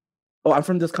 Oh, I'm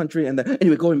from this country. And then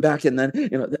anyway, going back and then,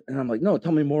 and I'm like, no,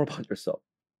 tell me more about yourself.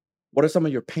 What are some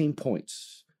of your pain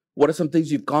points? What are some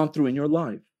things you've gone through in your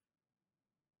life?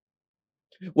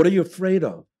 What are you afraid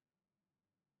of?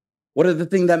 What are the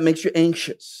things that makes you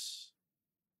anxious?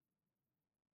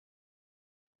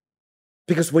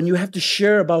 Because when you have to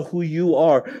share about who you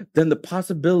are, then the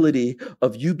possibility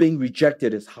of you being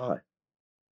rejected is high.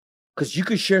 Because you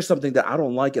could share something that I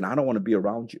don't like and I don't want to be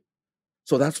around you.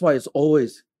 So that's why it's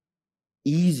always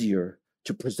easier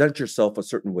to present yourself a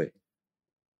certain way.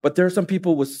 But there are some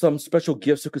people with some special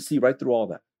gifts who could see right through all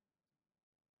that.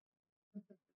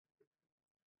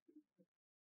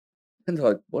 And they're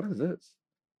like, what is this?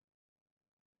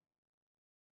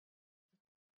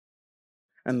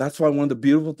 And that's why one of the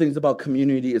beautiful things about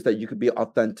community is that you could be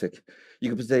authentic.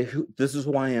 You could say, this is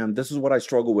who I am. This is what I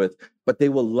struggle with. But they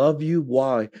will love you.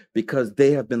 Why? Because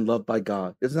they have been loved by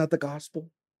God. Isn't that the gospel?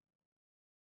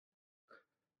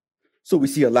 So we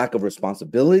see a lack of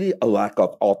responsibility, a lack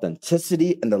of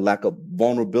authenticity, and the lack of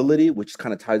vulnerability, which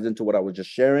kind of ties into what I was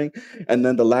just sharing. And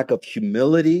then the lack of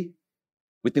humility.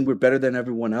 We think we're better than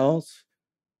everyone else.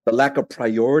 The lack of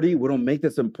priority. We don't make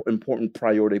this important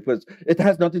priority because it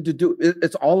has nothing to do.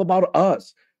 It's all about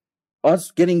us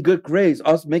getting good grades,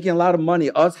 us making a lot of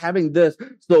money, us having this.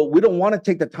 So we don't want to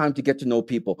take the time to get to know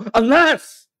people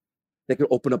unless they can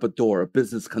open up a door, a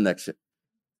business connection.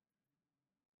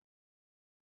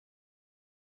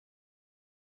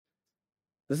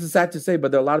 This is sad to say,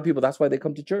 but there are a lot of people, that's why they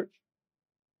come to church.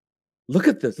 Look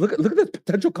at this. Look at this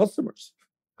potential customers.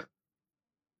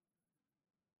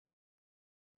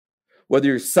 Whether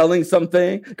you're selling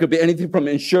something, it could be anything from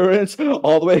insurance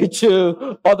all the way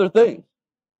to other things.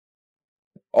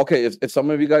 Okay, if some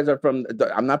of you guys are from,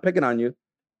 I'm not picking on you.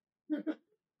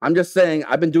 I'm just saying,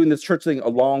 I've been doing this church thing a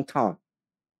long time.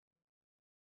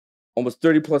 Almost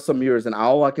 30 plus some years, and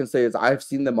all I can say is I've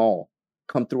seen them all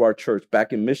come through our church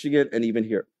back in Michigan and even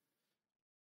here.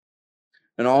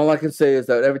 And all I can say is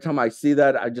that every time I see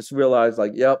that, I just realize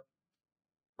like, yep.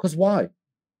 Because why?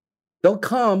 They'll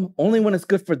come only when it's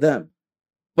good for them.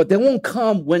 But they won't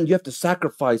come when you have to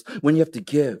sacrifice, when you have to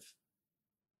give,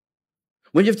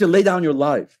 when you have to lay down your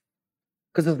life.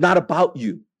 Because it's not about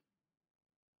you,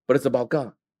 but it's about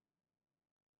God.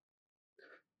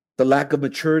 The lack of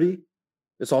maturity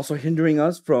is also hindering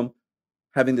us from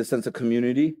having this sense of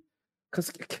community.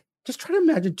 Because just try to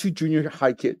imagine 2 junior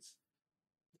high kids.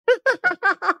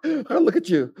 Look at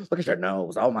you. Look at your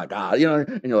nose. Oh my God. You know,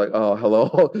 and you're like, oh,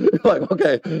 hello. You're like,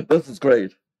 okay, this is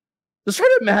great. Just try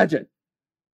to imagine.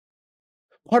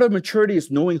 Part of maturity is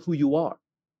knowing who you are.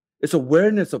 It's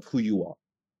awareness of who you are.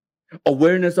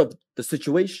 Awareness of the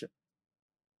situation.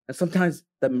 And sometimes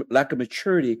that lack of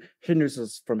maturity hinders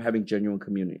us from having genuine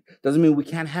community. Doesn't mean we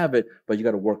can't have it, but you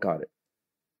got to work on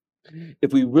it.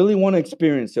 If we really want to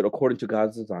experience it according to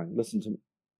God's design, listen to me,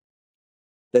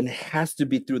 then it has to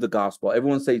be through the gospel.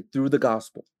 Everyone say through the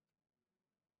gospel,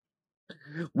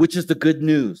 which is the good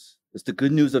news. It's the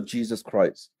good news of Jesus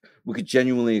Christ. We could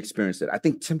genuinely experience it. I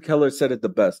think Tim Keller said it the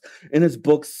best. In his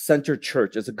book, Center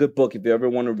Church, it's a good book if you ever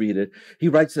want to read it. He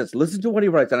writes this. Listen to what he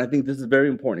writes, and I think this is very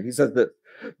important. He says that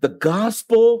the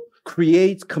gospel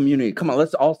creates community. Come on,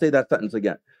 let's all say that sentence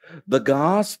again. The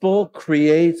gospel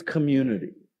creates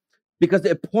community because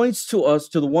it points to us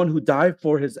to the one who died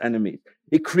for his enemies.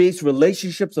 It creates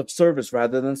relationships of service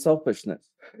rather than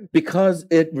selfishness. Because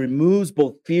it removes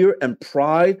both fear and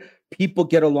pride, people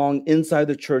get along inside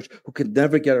the church who could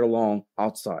never get along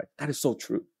outside. That is so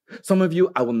true. Some of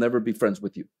you, I will never be friends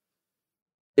with you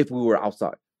if we were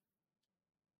outside.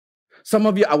 Some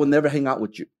of you, I will never hang out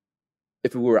with you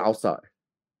if we were outside.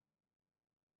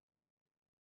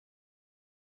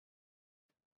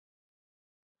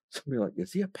 Some of you are like,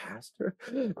 is he a pastor?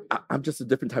 I'm just a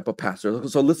different type of pastor.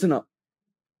 So listen up.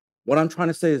 What I'm trying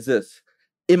to say is this.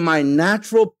 In my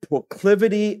natural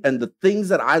proclivity and the things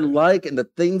that I like and the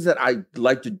things that I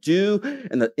like to do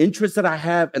and the interests that I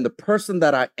have and the person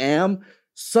that I am,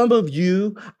 some of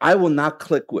you I will not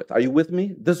click with. Are you with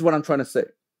me? This is what I'm trying to say.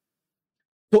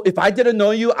 So if I didn't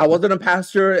know you, I wasn't a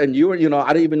pastor and you were, I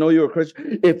didn't even know you were a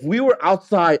Christian. If we were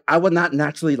outside, I would not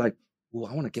naturally like, oh,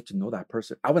 I want to get to know that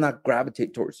person. I would not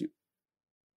gravitate towards you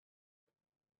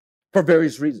for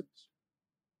various reasons.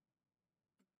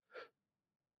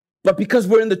 But because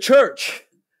we're in the church,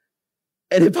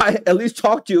 and if I at least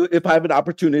talk to you, if I have an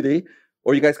opportunity,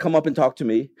 or you guys come up and talk to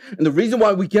me, and the reason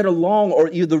why we get along, or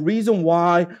the reason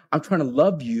why I'm trying to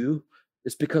love you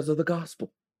is because of the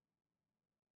gospel.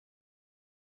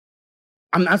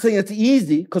 I'm not saying it's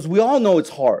easy, because we all know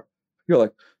it's hard. You're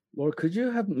like, Lord, could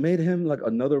you have made him like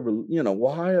another,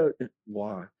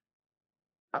 why?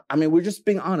 I mean, we're just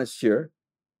being honest here,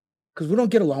 because we don't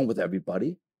get along with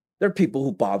everybody. There are people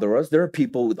who bother us. There are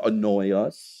people who annoy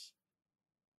us.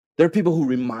 There are people who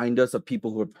remind us of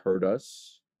people who have hurt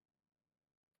us.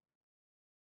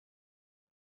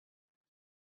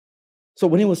 So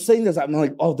when he was saying this, I'm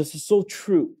like, oh, this is so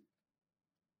true.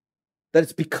 That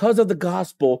it's because of the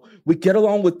gospel, we get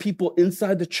along with people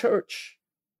inside the church,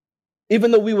 even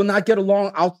though we will not get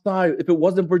along outside if it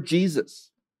wasn't for Jesus.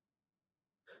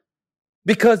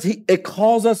 Because it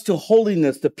calls us to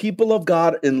holiness, the people of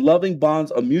God, in loving bonds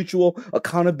of mutual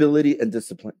accountability and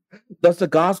discipline. Thus, the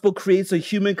gospel creates a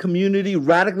human community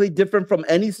radically different from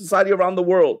any society around the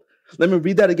world. Let me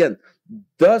read that again.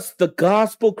 Thus, the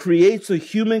gospel creates a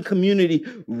human community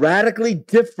radically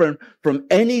different from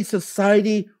any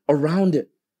society around it.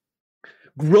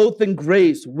 Growth in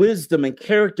grace, wisdom, and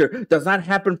character does not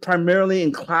happen primarily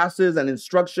in classes and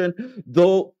instruction,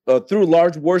 though through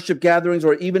large worship gatherings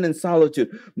or even in solitude.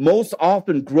 Most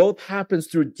often, growth happens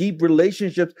through deep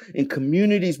relationships in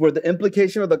communities where the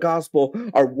implications of the gospel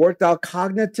are worked out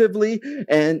cognitively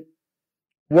and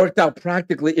worked out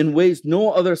practically in ways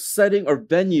no other setting or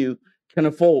venue can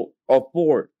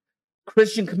afford.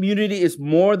 Christian community is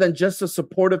more than just a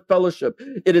supportive fellowship.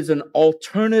 It is an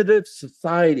alternative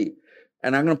society.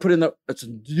 And I'm going to put in it's a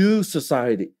new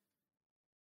society.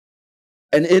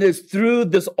 And it is through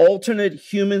this alternate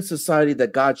human society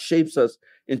that God shapes us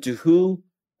into who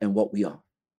and what we are.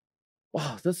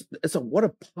 Wow, what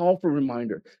a powerful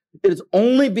reminder. It is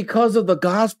only because of the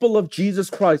gospel of Jesus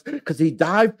Christ, because he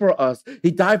died for us.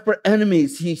 He died for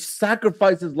enemies. He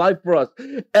sacrificed his life for us.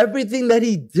 Everything that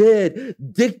he did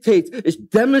dictates, is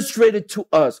demonstrated to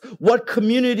us what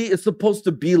community is supposed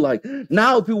to be like.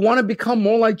 Now, if we want to become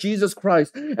more like Jesus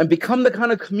Christ and become the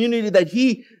kind of community that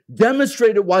he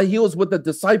demonstrated while he was with the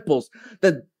disciples,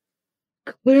 that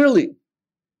clearly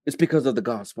it's because of the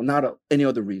gospel, not any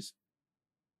other reason.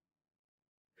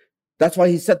 That's why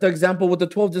he set the example with the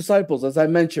 12 disciples, as I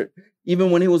mentioned. Even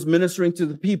when he was ministering to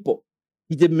the people,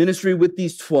 he did ministry with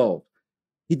these 12.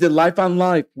 He did life on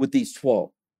life with these 12.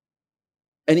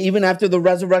 And even after the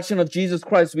resurrection of Jesus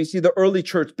Christ, we see the early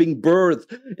church being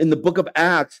birthed in the book of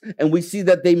Acts. And we see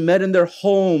that they met in their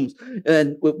homes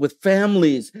and with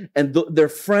families and their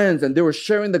friends, and they were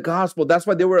sharing the gospel. That's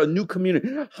why they were a new community.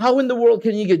 How in the world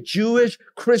can you get Jewish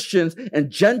Christians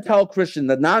and Gentile Christians,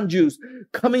 the non-Jews,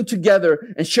 coming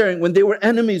together and sharing when they were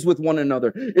enemies with one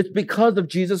another? It's because of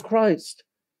Jesus Christ.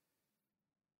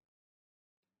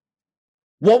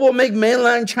 What will make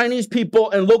mainland Chinese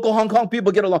people and local Hong Kong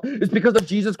people get along? It's because of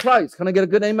Jesus Christ. Can I get a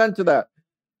good amen to that?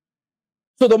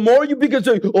 So the more you begin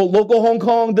to say, oh, local Hong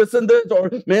Kong, this and this,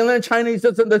 or mainland Chinese,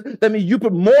 this and this, that means you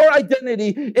put more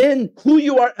identity in who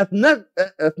you are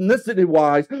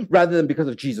ethnicity-wise rather than because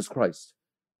of Jesus Christ.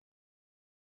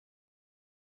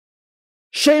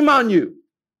 Shame on you.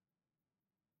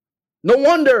 No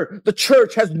wonder the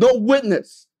church has no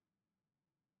witness.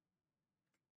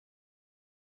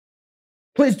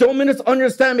 Please don't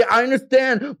misunderstand me. I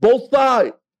understand both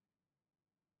sides.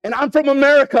 And I'm from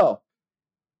America.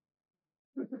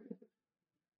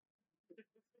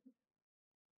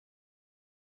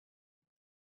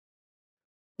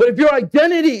 But if your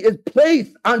identity is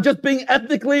placed on just being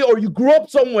ethnically, or you grew up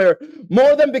somewhere,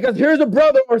 more than because here's a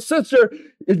brother or sister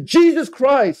is Jesus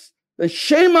Christ, then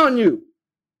shame on you.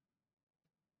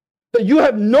 That you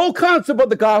have no concept of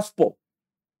the gospel.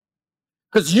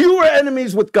 Because you were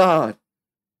enemies with God.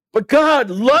 But God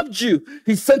loved you.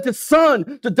 He sent his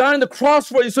son to die on the cross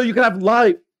for you so you can have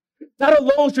life. That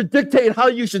alone should dictate how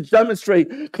you should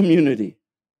demonstrate community.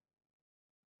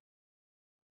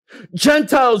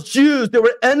 Gentiles, Jews, they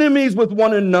were enemies with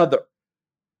one another.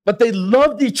 But they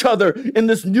loved each other in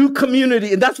this new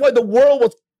community. And that's why the world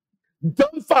was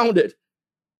dumbfounded.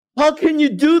 How can you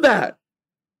do that?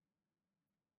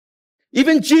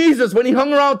 Even Jesus, when he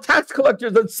hung around tax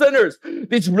collectors and sinners,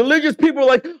 these religious people were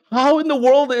like, how in the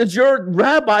world is your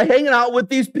rabbi hanging out with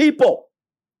these people?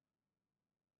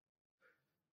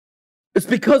 It's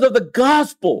because of the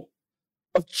gospel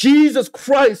of Jesus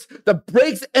Christ that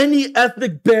breaks any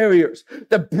ethnic barriers,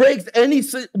 that breaks any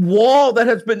wall that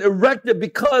has been erected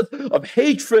because of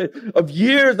hatred, of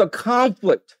years of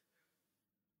conflict.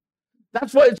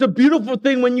 That's why it's a beautiful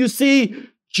thing when you see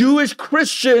Jewish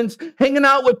Christians hanging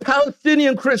out with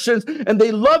Palestinian Christians, and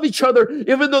they love each other,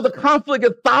 even though the conflict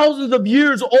is thousands of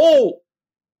years old.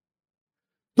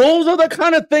 Those are the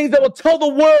kind of things that will tell the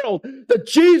world that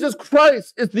Jesus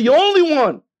Christ is the only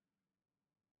one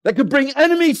that could bring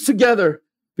enemies together,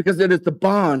 because it is the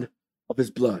bond of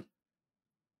his blood.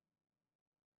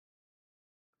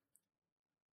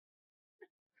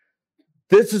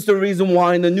 This is the reason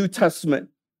why in the New Testament,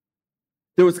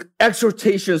 there was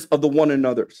exhortations of the one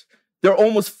another's. There are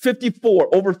almost 54,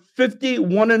 over 50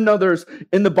 one another's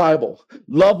in the Bible.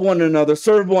 Love one another,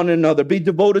 serve one another, be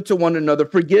devoted to one another,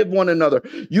 forgive one another.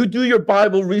 You do your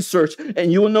Bible research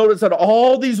and you will notice that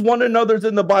all these one another's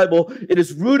in the Bible, it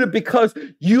is rooted because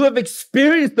you have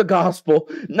experienced the gospel.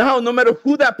 Now, no matter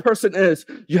who that person is,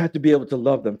 you have to be able to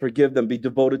love them, forgive them, be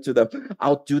devoted to them,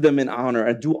 outdo them in honor,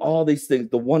 and do all these things,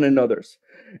 the one another's.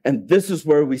 And this is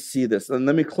where we see this. And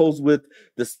let me close with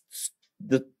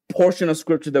the portion of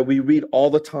scripture that we read all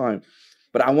the time,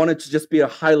 but I wanted to just be a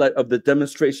highlight of the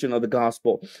demonstration of the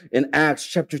gospel in Acts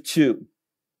chapter 2,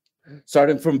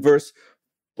 starting from verse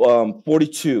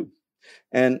 42.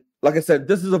 And like I said,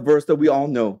 this is a verse that we all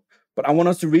know, but I want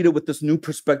us to read it with this new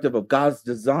perspective of God's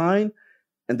design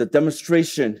and the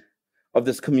demonstration of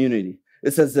this community.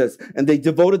 It says this, and they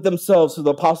devoted themselves to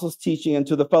the apostles' teaching and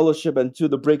to the fellowship and to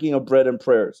the breaking of bread and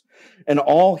prayers. And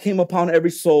all came upon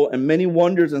every soul, and many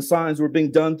wonders and signs were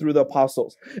being done through the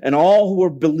apostles. And all who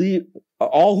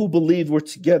believed were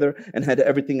together and had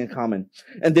everything in common.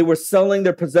 And they were selling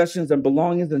their possessions and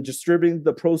belongings and distributing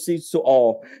the proceeds to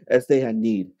all as they had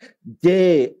need.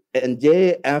 Day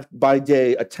by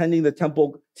day, attending the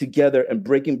temple together and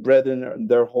breaking bread in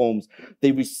their homes,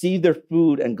 they received their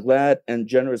food and glad and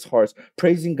generous hearts,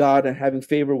 praising God and having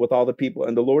favor with all the people.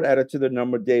 And the Lord added to their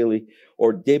number daily,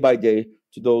 or day by day,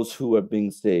 to those who are being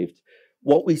saved.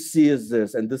 What we see is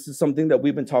this, and this is something that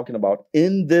we've been talking about.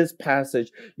 In this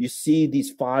passage, you see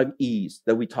these 5 E's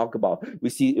that we talk about.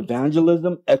 We see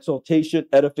evangelism, exaltation,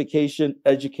 edification,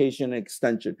 education, and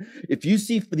extension. If you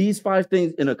see these 5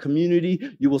 things in a community,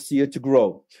 you will see it to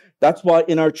grow. That's why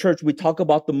in our church, we talk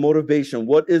about the motivation.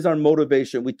 What is our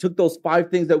motivation? We took those 5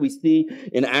 things that we see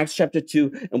in Acts chapter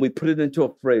 2, and we put it into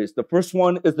a phrase. The first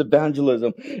one is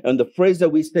evangelism. And the phrase that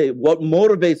we say, what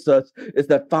motivates us is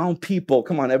that found people.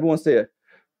 Come on, everyone say it.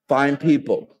 Find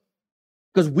people.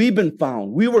 Because we've been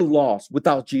found. We were lost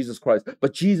without Jesus Christ,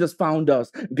 but Jesus found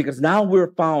us. Because now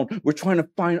we're found, we're trying to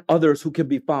find others who can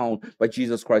be found by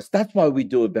Jesus Christ. That's why we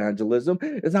do evangelism.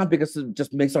 It's not because it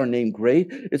just makes our name great.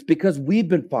 It's because we've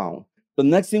been found. The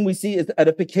next thing we see is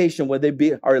edification, where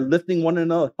are lifting one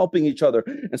another, helping each other.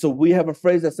 And so we have a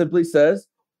phrase that simply says,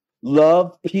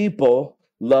 love people,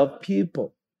 love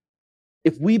people.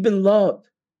 If we've been loved,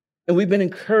 and we've been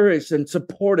encouraged and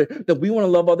supported, that we want to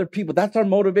love other people. That's our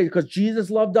motivation, because Jesus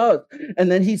loved us.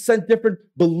 And then he sent different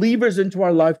believers into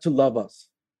our life to love us.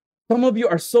 Some of you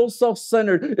are so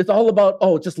self-centered. It's all about,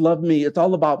 oh, just love me. It's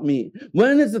all about me.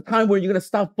 When is the time where you're going to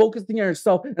stop focusing on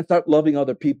yourself and start loving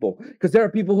other people? Because there are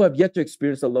people who have yet to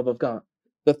experience the love of God.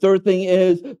 The third thing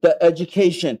is the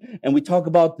education. And we talk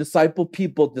about disciple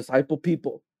people, disciple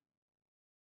people.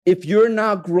 If you're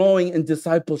not growing in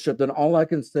discipleship, then all I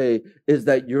can say is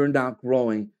that you're not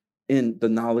growing in the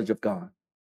knowledge of God.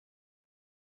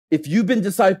 If you've been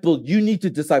discipled, you need to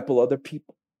disciple other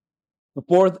people. The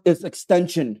fourth is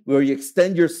extension, where you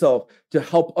extend yourself to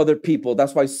help other people.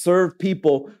 That's why serve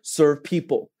people, serve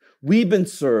people. We've been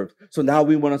served, so now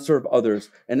we want to serve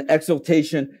others. And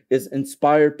exaltation is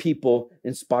inspire people,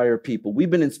 inspire people.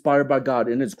 We've been inspired by God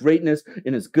in his greatness,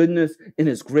 in his goodness, in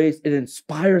his grace. It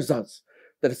inspires us.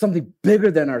 That it's something bigger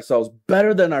than ourselves,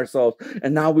 better than ourselves.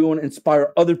 And now we want to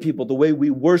inspire other people, the way we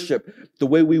worship, the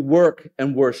way we work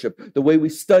and worship, the way we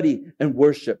study and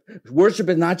worship. Worship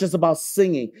is not just about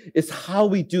singing. It's how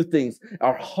we do things.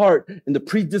 Our heart and the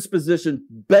predisposition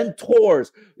bent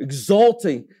towards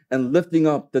exalting and lifting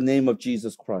up the name of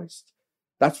Jesus Christ.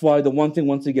 That's why the one thing,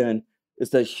 once again,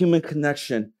 is that human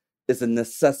connection is a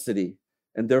necessity.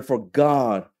 And therefore,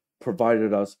 God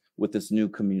provided us with this new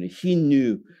community. He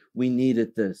knew we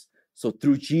needed this. So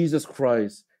through Jesus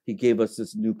Christ, he gave us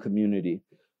this new community.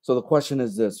 So the question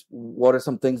is this: what are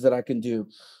some things that I can do?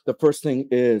 The first thing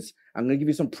is, I'm going to give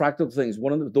you some practical things.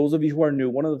 Those of you who are new,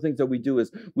 one of the things that we do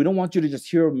is we don't want you to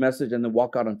just hear a message and then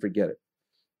walk out and forget it.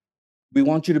 We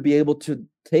want you to be able to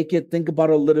take it, think about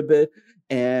it a little bit,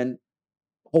 and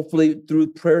hopefully through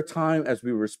prayer time, as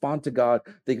we respond to God,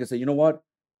 they can say, you know what?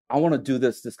 I want to do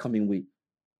this coming week.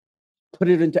 Put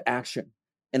it into action.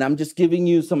 And I'm just giving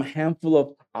you some handful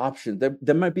of options.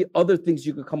 There might be other things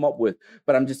you could come up with,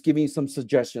 but I'm just giving you some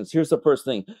suggestions. Here's the first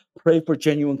thing: pray for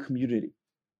genuine community.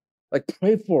 Like,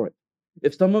 pray for it.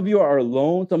 If some of you are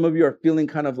alone, some of you are feeling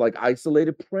kind of like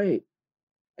isolated, pray.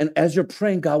 And as you're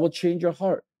praying, God will change your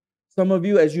heart. Some of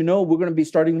you, as you know, we're going to be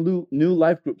starting new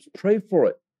life groups. Pray for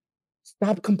it.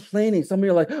 Stop complaining. Some of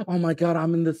you are like, oh my God,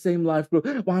 I'm in the same life group.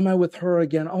 Why am I with her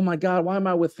again? Oh my God, why am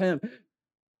I with him?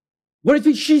 What do you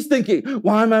think she's thinking?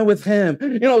 Why am I with him?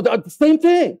 You know, the same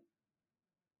thing.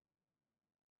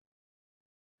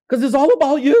 Because it's all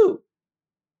about you.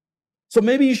 So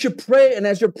maybe you should pray, and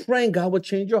as you're praying, God will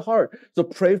change your heart. So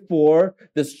pray for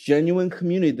this genuine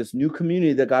community, this new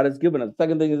community that God has given us. The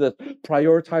second thing is this: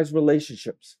 prioritize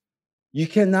relationships. You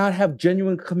cannot have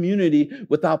genuine community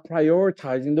without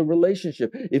prioritizing the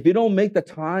relationship. If you don't make the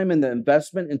time and the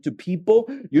investment into people,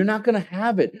 you're not going to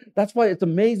have it. That's why it's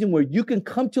amazing where you can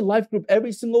come to life group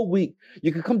every single week.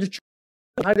 You can come to church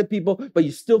to people, but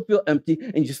you still feel empty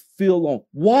and you just feel alone.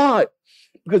 Why?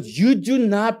 Because you do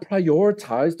not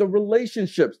prioritize the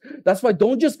relationships. That's why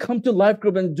don't just come to life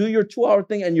group and do your 2-hour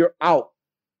thing and you're out.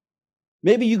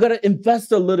 Maybe you got to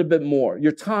invest a little bit more,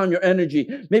 your time, your energy.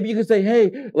 Maybe you can say,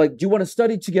 hey, like, do you want to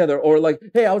study together? Or like,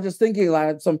 hey, I was just thinking, I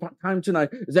had some time tonight.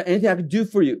 Is there anything I could do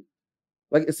for you?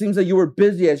 Like, it seems that you were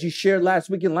busy as you shared last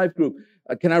week in life group.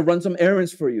 Can I run some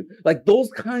errands for you? Like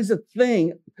those kinds of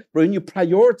things, when you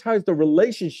prioritize the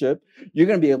relationship, you're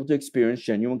going to be able to experience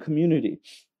genuine community.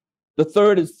 The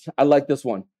third is, I like this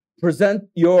one. Present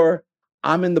your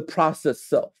I'm in the process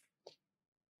self.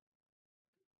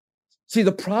 See,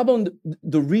 the problem,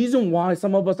 the reason why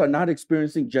some of us are not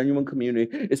experiencing genuine community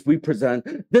is we present,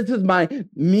 this is my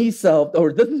me self,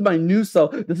 or this is my new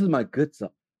self, this is my good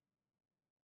self.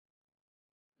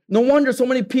 No wonder so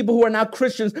many people who are now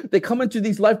Christians, they come into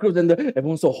these life groups and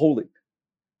everyone's so holy.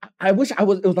 I wish it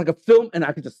was like a film and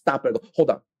I could just stop it and go, hold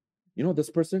on. You know this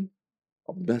person?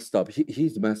 Oh, messed up.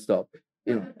 He's messed up.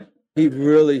 You know,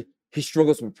 he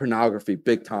struggles with pornography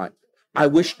big time. I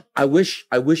wish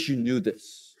you knew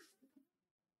this.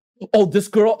 Oh, this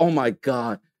girl, oh my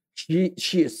God. She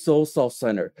is so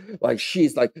self-centered. Like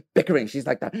she's like bickering. She's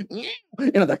like that.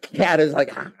 You know, the cat is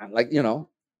like, you know.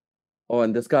 Oh,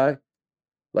 and this guy,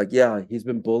 like, yeah, he's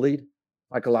been bullied.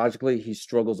 Psychologically, he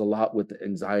struggles a lot with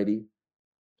anxiety.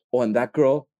 Oh, and that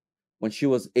girl, when she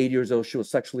was 8 years old, she was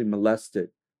sexually molested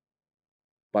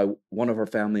by one of her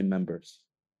family members.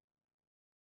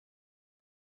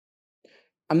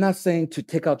 I'm not saying to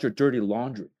take out your dirty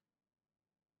laundry.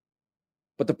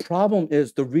 But the problem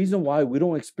is the reason why we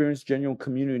don't experience genuine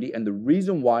community, and the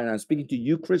reason why, and I'm speaking to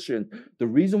you Christians, the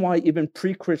reason why even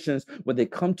pre-Christians, when they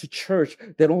come to church,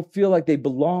 they don't feel like they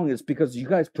belong is because you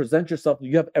guys present yourself,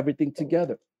 you have everything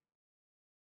together.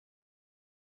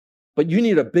 But you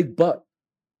need a big butt.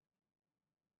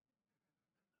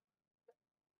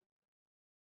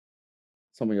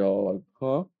 Some of y'all are like,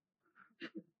 huh?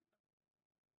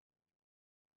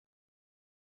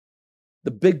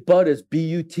 The big butt is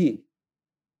B-U-T,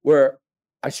 where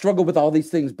I struggle with all these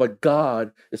things, but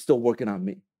God is still working on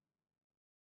me.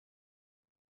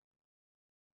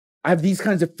 I have these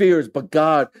kinds of fears, but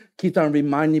God keeps on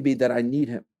reminding me that I need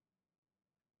him.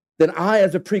 Then I,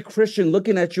 as a pre-Christian,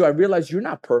 looking at you, I realize you're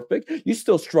not perfect. You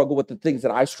still struggle with the things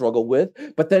that I struggle with.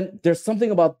 But then there's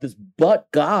something about this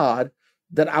but God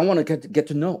that I want to get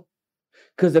to know.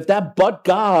 Because if that but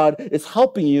God is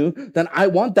helping you, then I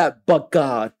want that but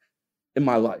God in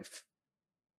my life.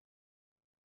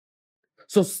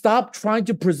 So stop trying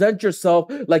to present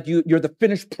yourself like you're the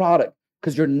finished product,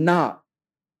 because you're not.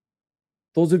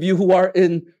 Those of you who are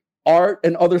in art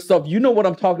and other stuff, you know what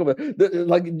I'm talking about.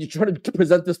 Like you try to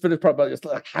present this finished product, but it's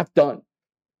like half done.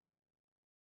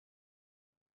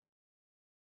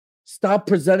 Stop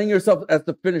presenting yourself as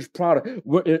the finished product.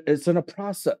 It's in a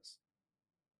process.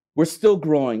 We're still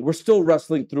growing. We're still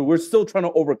wrestling through. We're still trying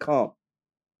to overcome.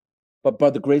 But by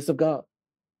the grace of God.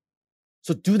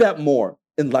 So do that more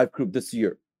in life group this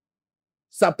year.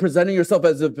 Stop presenting yourself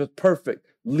as if it's perfect.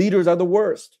 Leaders are the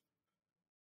worst.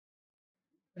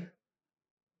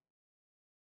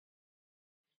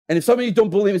 And if some of you don't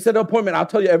believe me, set an appointment. I'll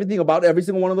tell you everything about every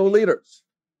single one of those leaders.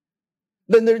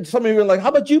 Then there's some of you are like, how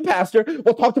about you, Pastor?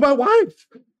 Well, talk to my wife.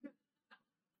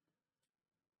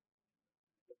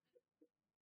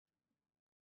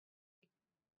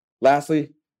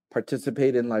 Lastly,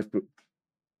 participate in life group.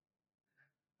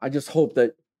 I just hope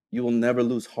that you will never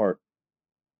lose heart,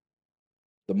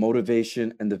 the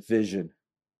motivation and the vision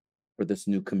for this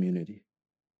new community.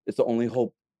 It's the only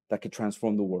hope that can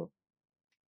transform the world.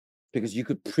 Because you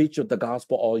could preach the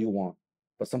gospel all you want,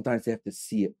 but sometimes they have to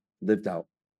see it lived out.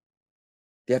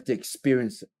 They have to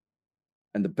experience it.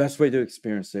 And the best way to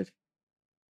experience it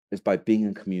is by being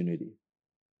in community.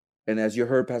 And as you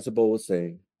heard Pastor Bo was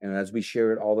saying, and as we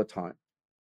share it all the time,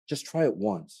 just try it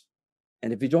once.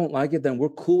 And if you don't like it, then we're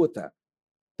cool with that.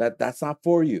 That's not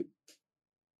for you,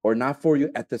 or not for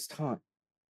you at this time,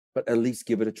 but at least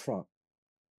give it a try.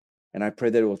 And I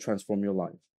pray that it will transform your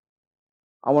life.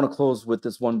 I want to close with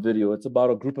this one video. It's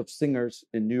about a group of singers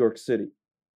in New York City.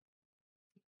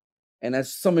 And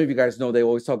as some of you guys know, they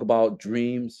always talk about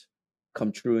dreams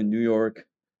come true in New York.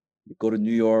 You go to New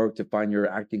York to find your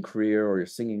acting career or your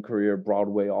singing career,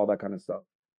 Broadway, all that kind of stuff.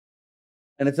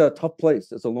 And it's a tough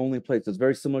place. It's a lonely place. It's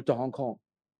very similar to Hong Kong.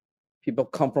 People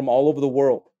come from all over the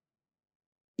world.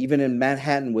 Even in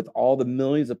Manhattan, with all the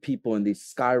millions of people in these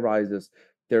sky rises,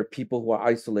 there are people who are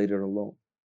isolated or alone.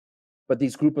 But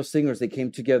these group of singers, they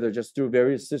came together just through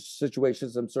various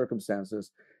situations and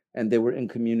circumstances, and they were in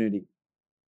community.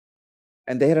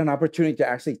 And they had an opportunity to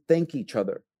actually thank each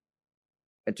other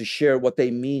and to share what they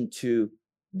mean to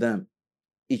them.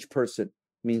 Each person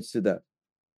means to them.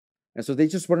 And so they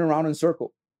just went around in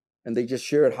circle and they just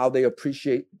shared how they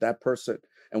appreciate that person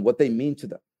and what they mean to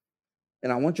them.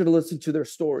 And I want you to listen to their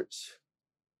stories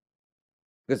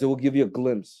because it will give you a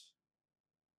glimpse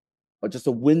or just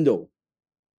a window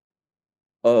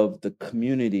of the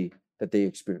community that they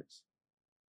experience.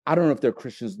 I don't know if they're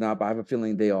Christians now, but I have a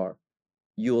feeling they are.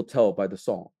 You will tell by the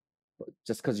song. But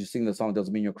just because you sing the song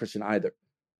doesn't mean you're Christian either.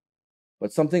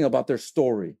 But something about their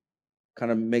story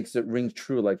kind of makes it ring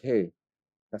true, like, hey,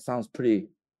 that sounds pretty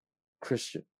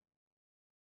Christian.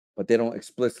 But they don't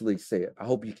explicitly say it. I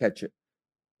hope you catch it.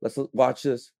 Let's watch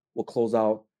this. We'll close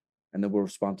out, and then we'll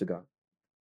respond to God.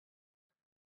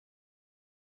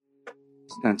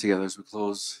 Stand together as we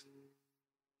close.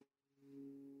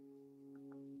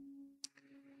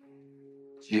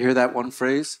 Did you hear that one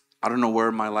phrase? I don't know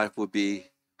where my life would be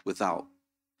without.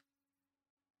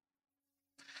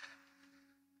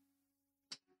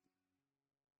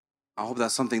 I hope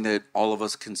that's something that all of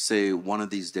us can say one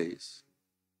of these days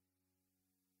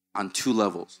on two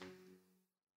levels.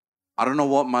 I don't know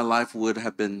what my life would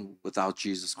have been without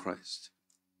Jesus Christ.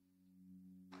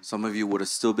 Some of you would have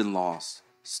still been lost,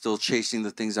 still chasing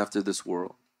the things after this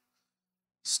world,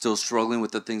 still struggling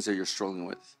with the things that you're struggling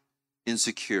with,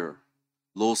 insecure,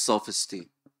 low self-esteem,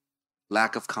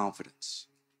 lack of confidence.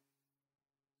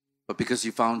 But because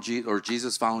you found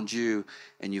Jesus found you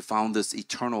and you found this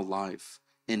eternal life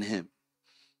in him,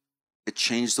 it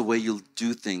changed the way you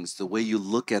do things, the way you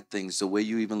look at things, the way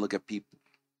you even look at people.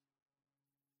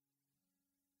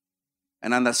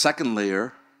 And on that second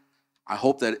layer, I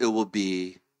hope that it will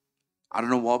be, I don't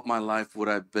know what my life would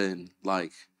have been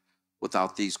like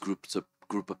without these group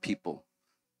of people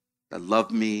that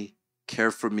love me,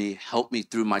 care for me, help me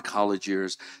through my college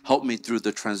years, help me through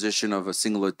the transition of a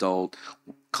single adult,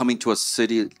 coming to a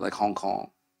city like Hong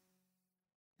Kong,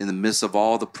 in the midst of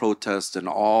all the protests and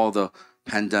all the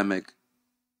pandemic,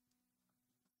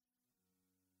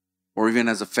 or even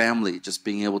as a family, just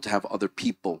being able to have other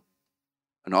people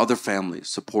and other families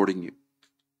supporting you.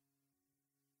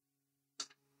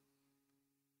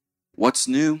 What's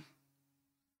new?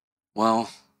 Well,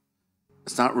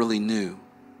 it's not really new.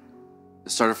 It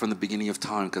started from the beginning of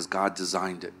time because God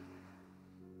designed it.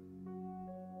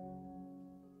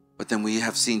 But then we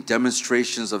have seen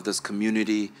demonstrations of this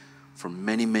community for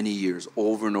many, many years,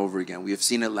 over and over again. We have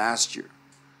seen it last year.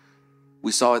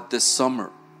 We saw it this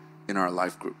summer in our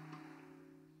life group.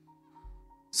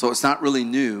 So it's not really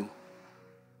new,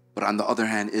 but on the other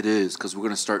hand, it is, because we're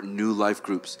going to start new life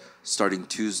groups starting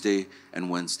Tuesday and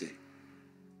Wednesday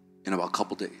in about a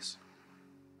couple days.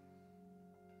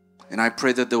 And I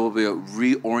pray that there will be a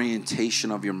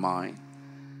reorientation of your mind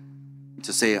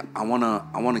to say, I want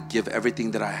to give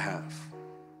everything that I have.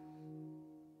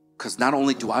 Because not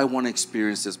only do I want to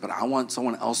experience this, but I want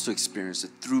someone else to experience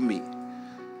it through me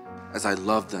as I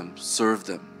love them, serve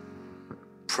them,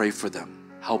 pray for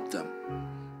them, help them.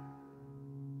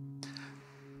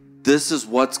 This is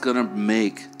what's going to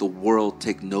make the world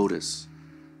take notice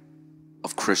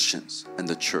of Christians and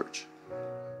the church.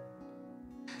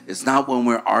 It's not when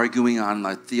we're arguing on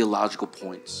like theological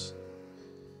points.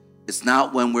 It's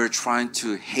not when we're trying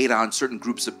to hate on certain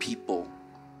groups of people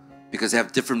because they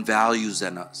have different values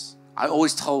than us. I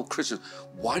always tell Christians,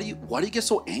 why do you get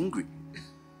so angry?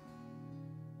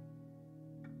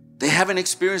 They haven't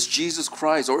experienced Jesus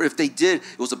Christ, or if they did,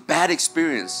 it was a bad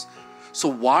experience. So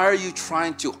why are you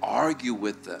trying to argue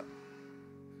with them?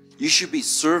 You should be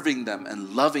serving them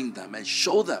and loving them and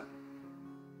show them.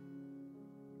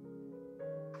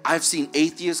 I've seen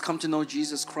atheists come to know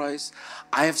Jesus Christ.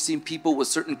 I have seen people with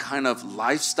certain kind of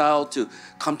lifestyle to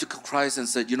come to Christ and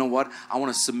said, you know what? I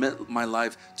want to submit my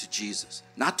life to Jesus.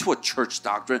 Not to a church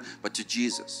doctrine, but to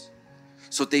Jesus.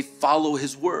 So they follow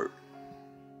his word.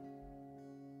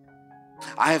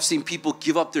 I have seen people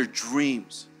give up their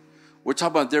dreams. We're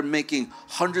talking about they're making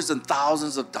hundreds and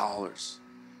thousands of dollars,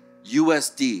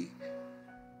 USD,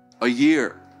 a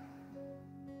year.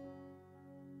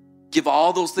 Give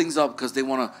all those things up because they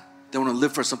want to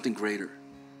live for something greater.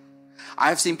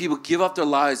 I've seen people give up their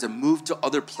lives and move to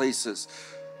other places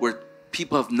where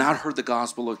people have not heard the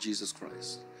gospel of Jesus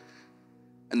Christ.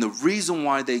 And the reason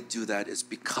why they do that is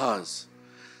because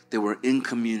they were in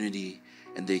community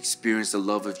and they experienced the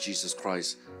love of Jesus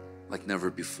Christ like never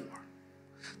before.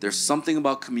 There's something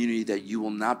about community that you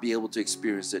will not be able to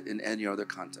experience it in any other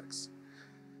context.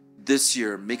 This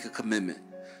year, make a commitment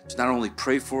to not only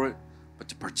pray for it, but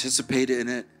to participate in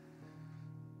it.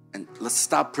 And let's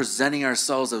stop presenting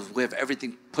ourselves as we have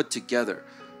everything put together.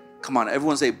 Come on,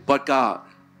 everyone say, but God.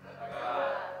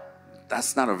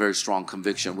 That's not a very strong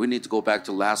conviction. We need to go back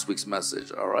to last week's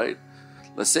message, all right?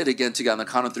 Let's say it again together on the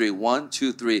count of three. 1,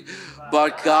 2, 3.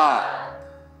 But God.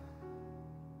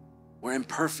 We're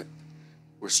imperfect.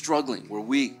 We're struggling. We're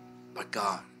weak. But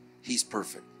God, he's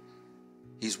perfect.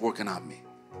 He's working on me.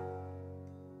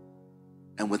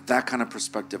 And with that kind of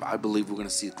perspective, I believe we're going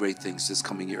to see great things this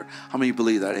coming year. How many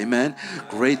believe that? Amen?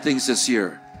 Great things this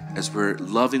year as we're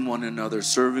loving one another,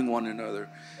 serving one another.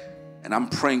 And I'm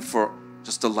praying for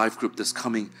just a life group this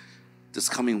coming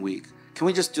week. Can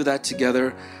we just do that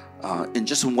together in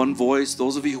one voice?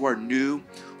 Those of you who are new,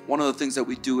 one of the things that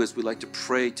we do is we like to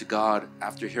pray to God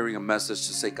after hearing a message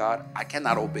to say, God, I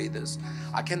cannot obey this.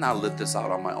 I cannot live this out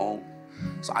on my own.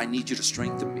 So I need you to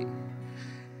strengthen me.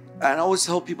 And I always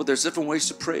tell people there's different ways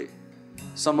to pray.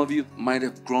 Some of you might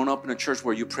have grown up in a church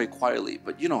where you pray quietly,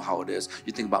 but you know how it is.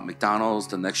 You think about McDonald's,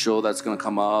 the next show that's going to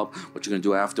come up, what you're going to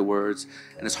do afterwards,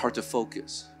 and it's hard to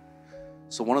focus.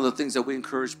 So one of the things that we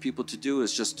encourage people to do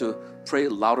is just to pray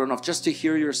loud enough just to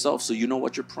hear yourself so you know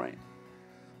what you're praying.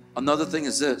 Another thing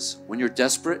is this: when you're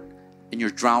desperate and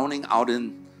you're drowning out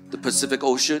in the Pacific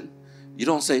Ocean, you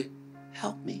don't say,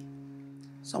 help me.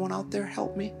 Someone out there,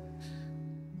 help me.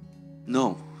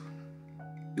 No.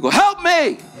 You go, help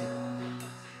me!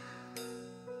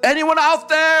 Anyone out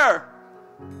there?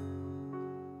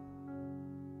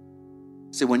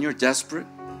 See, when you're desperate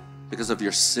because of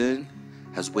your sin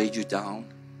has weighed you down,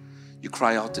 you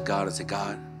cry out to God and say,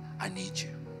 God, I need you.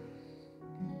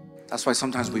 That's why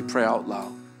sometimes we pray out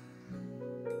loud.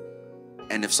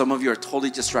 And if some of you are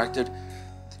totally distracted,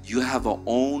 you have a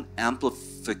own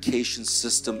amplification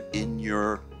system in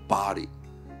your body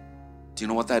Do you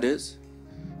know what that is?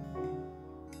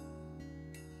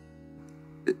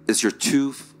 It's your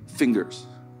two fingers,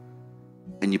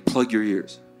 and you plug your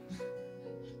ears.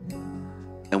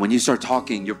 And when you start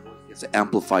talking, your voice gets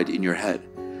amplified in your head.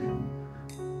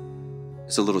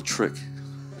 It's a little trick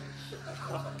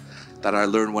that I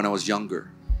learned when I was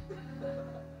younger.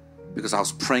 Because I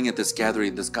was praying at this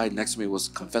gathering, this guy next to me was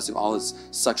confessing all his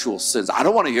sexual sins. I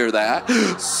don't want to hear that.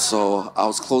 So I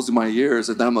was closing my ears,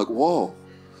 and then I'm like, whoa.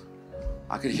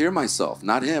 I could hear myself.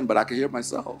 Not him, but I could hear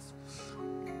myself.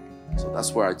 So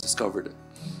that's where I discovered it.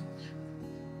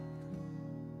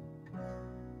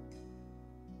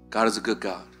 God is a good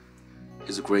God.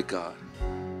 He's a great God.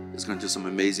 He's going to do some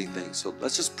amazing things. So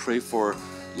let's just pray for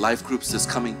life groups this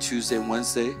coming Tuesday and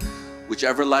Wednesday.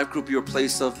 Whichever life group you're a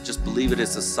place of, just believe it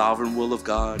is the sovereign will of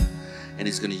God. And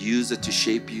He's going to use it to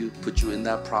shape you, put you in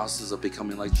that process of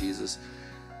becoming like Jesus.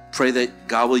 Pray that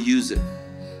God will use it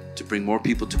to bring more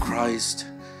people to Christ,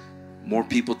 more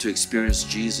people to experience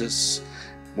Jesus,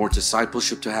 more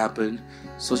discipleship to happen.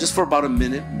 So just for about a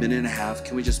minute and a half,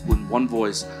 can we just, in one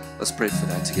voice, let's pray for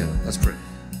that together. Let's pray.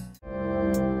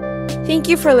 Thank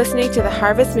you for listening to the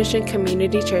Harvest Mission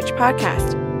Community Church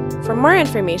podcast. For more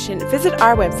information, visit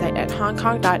our website at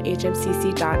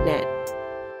hongkong.hmcc.net.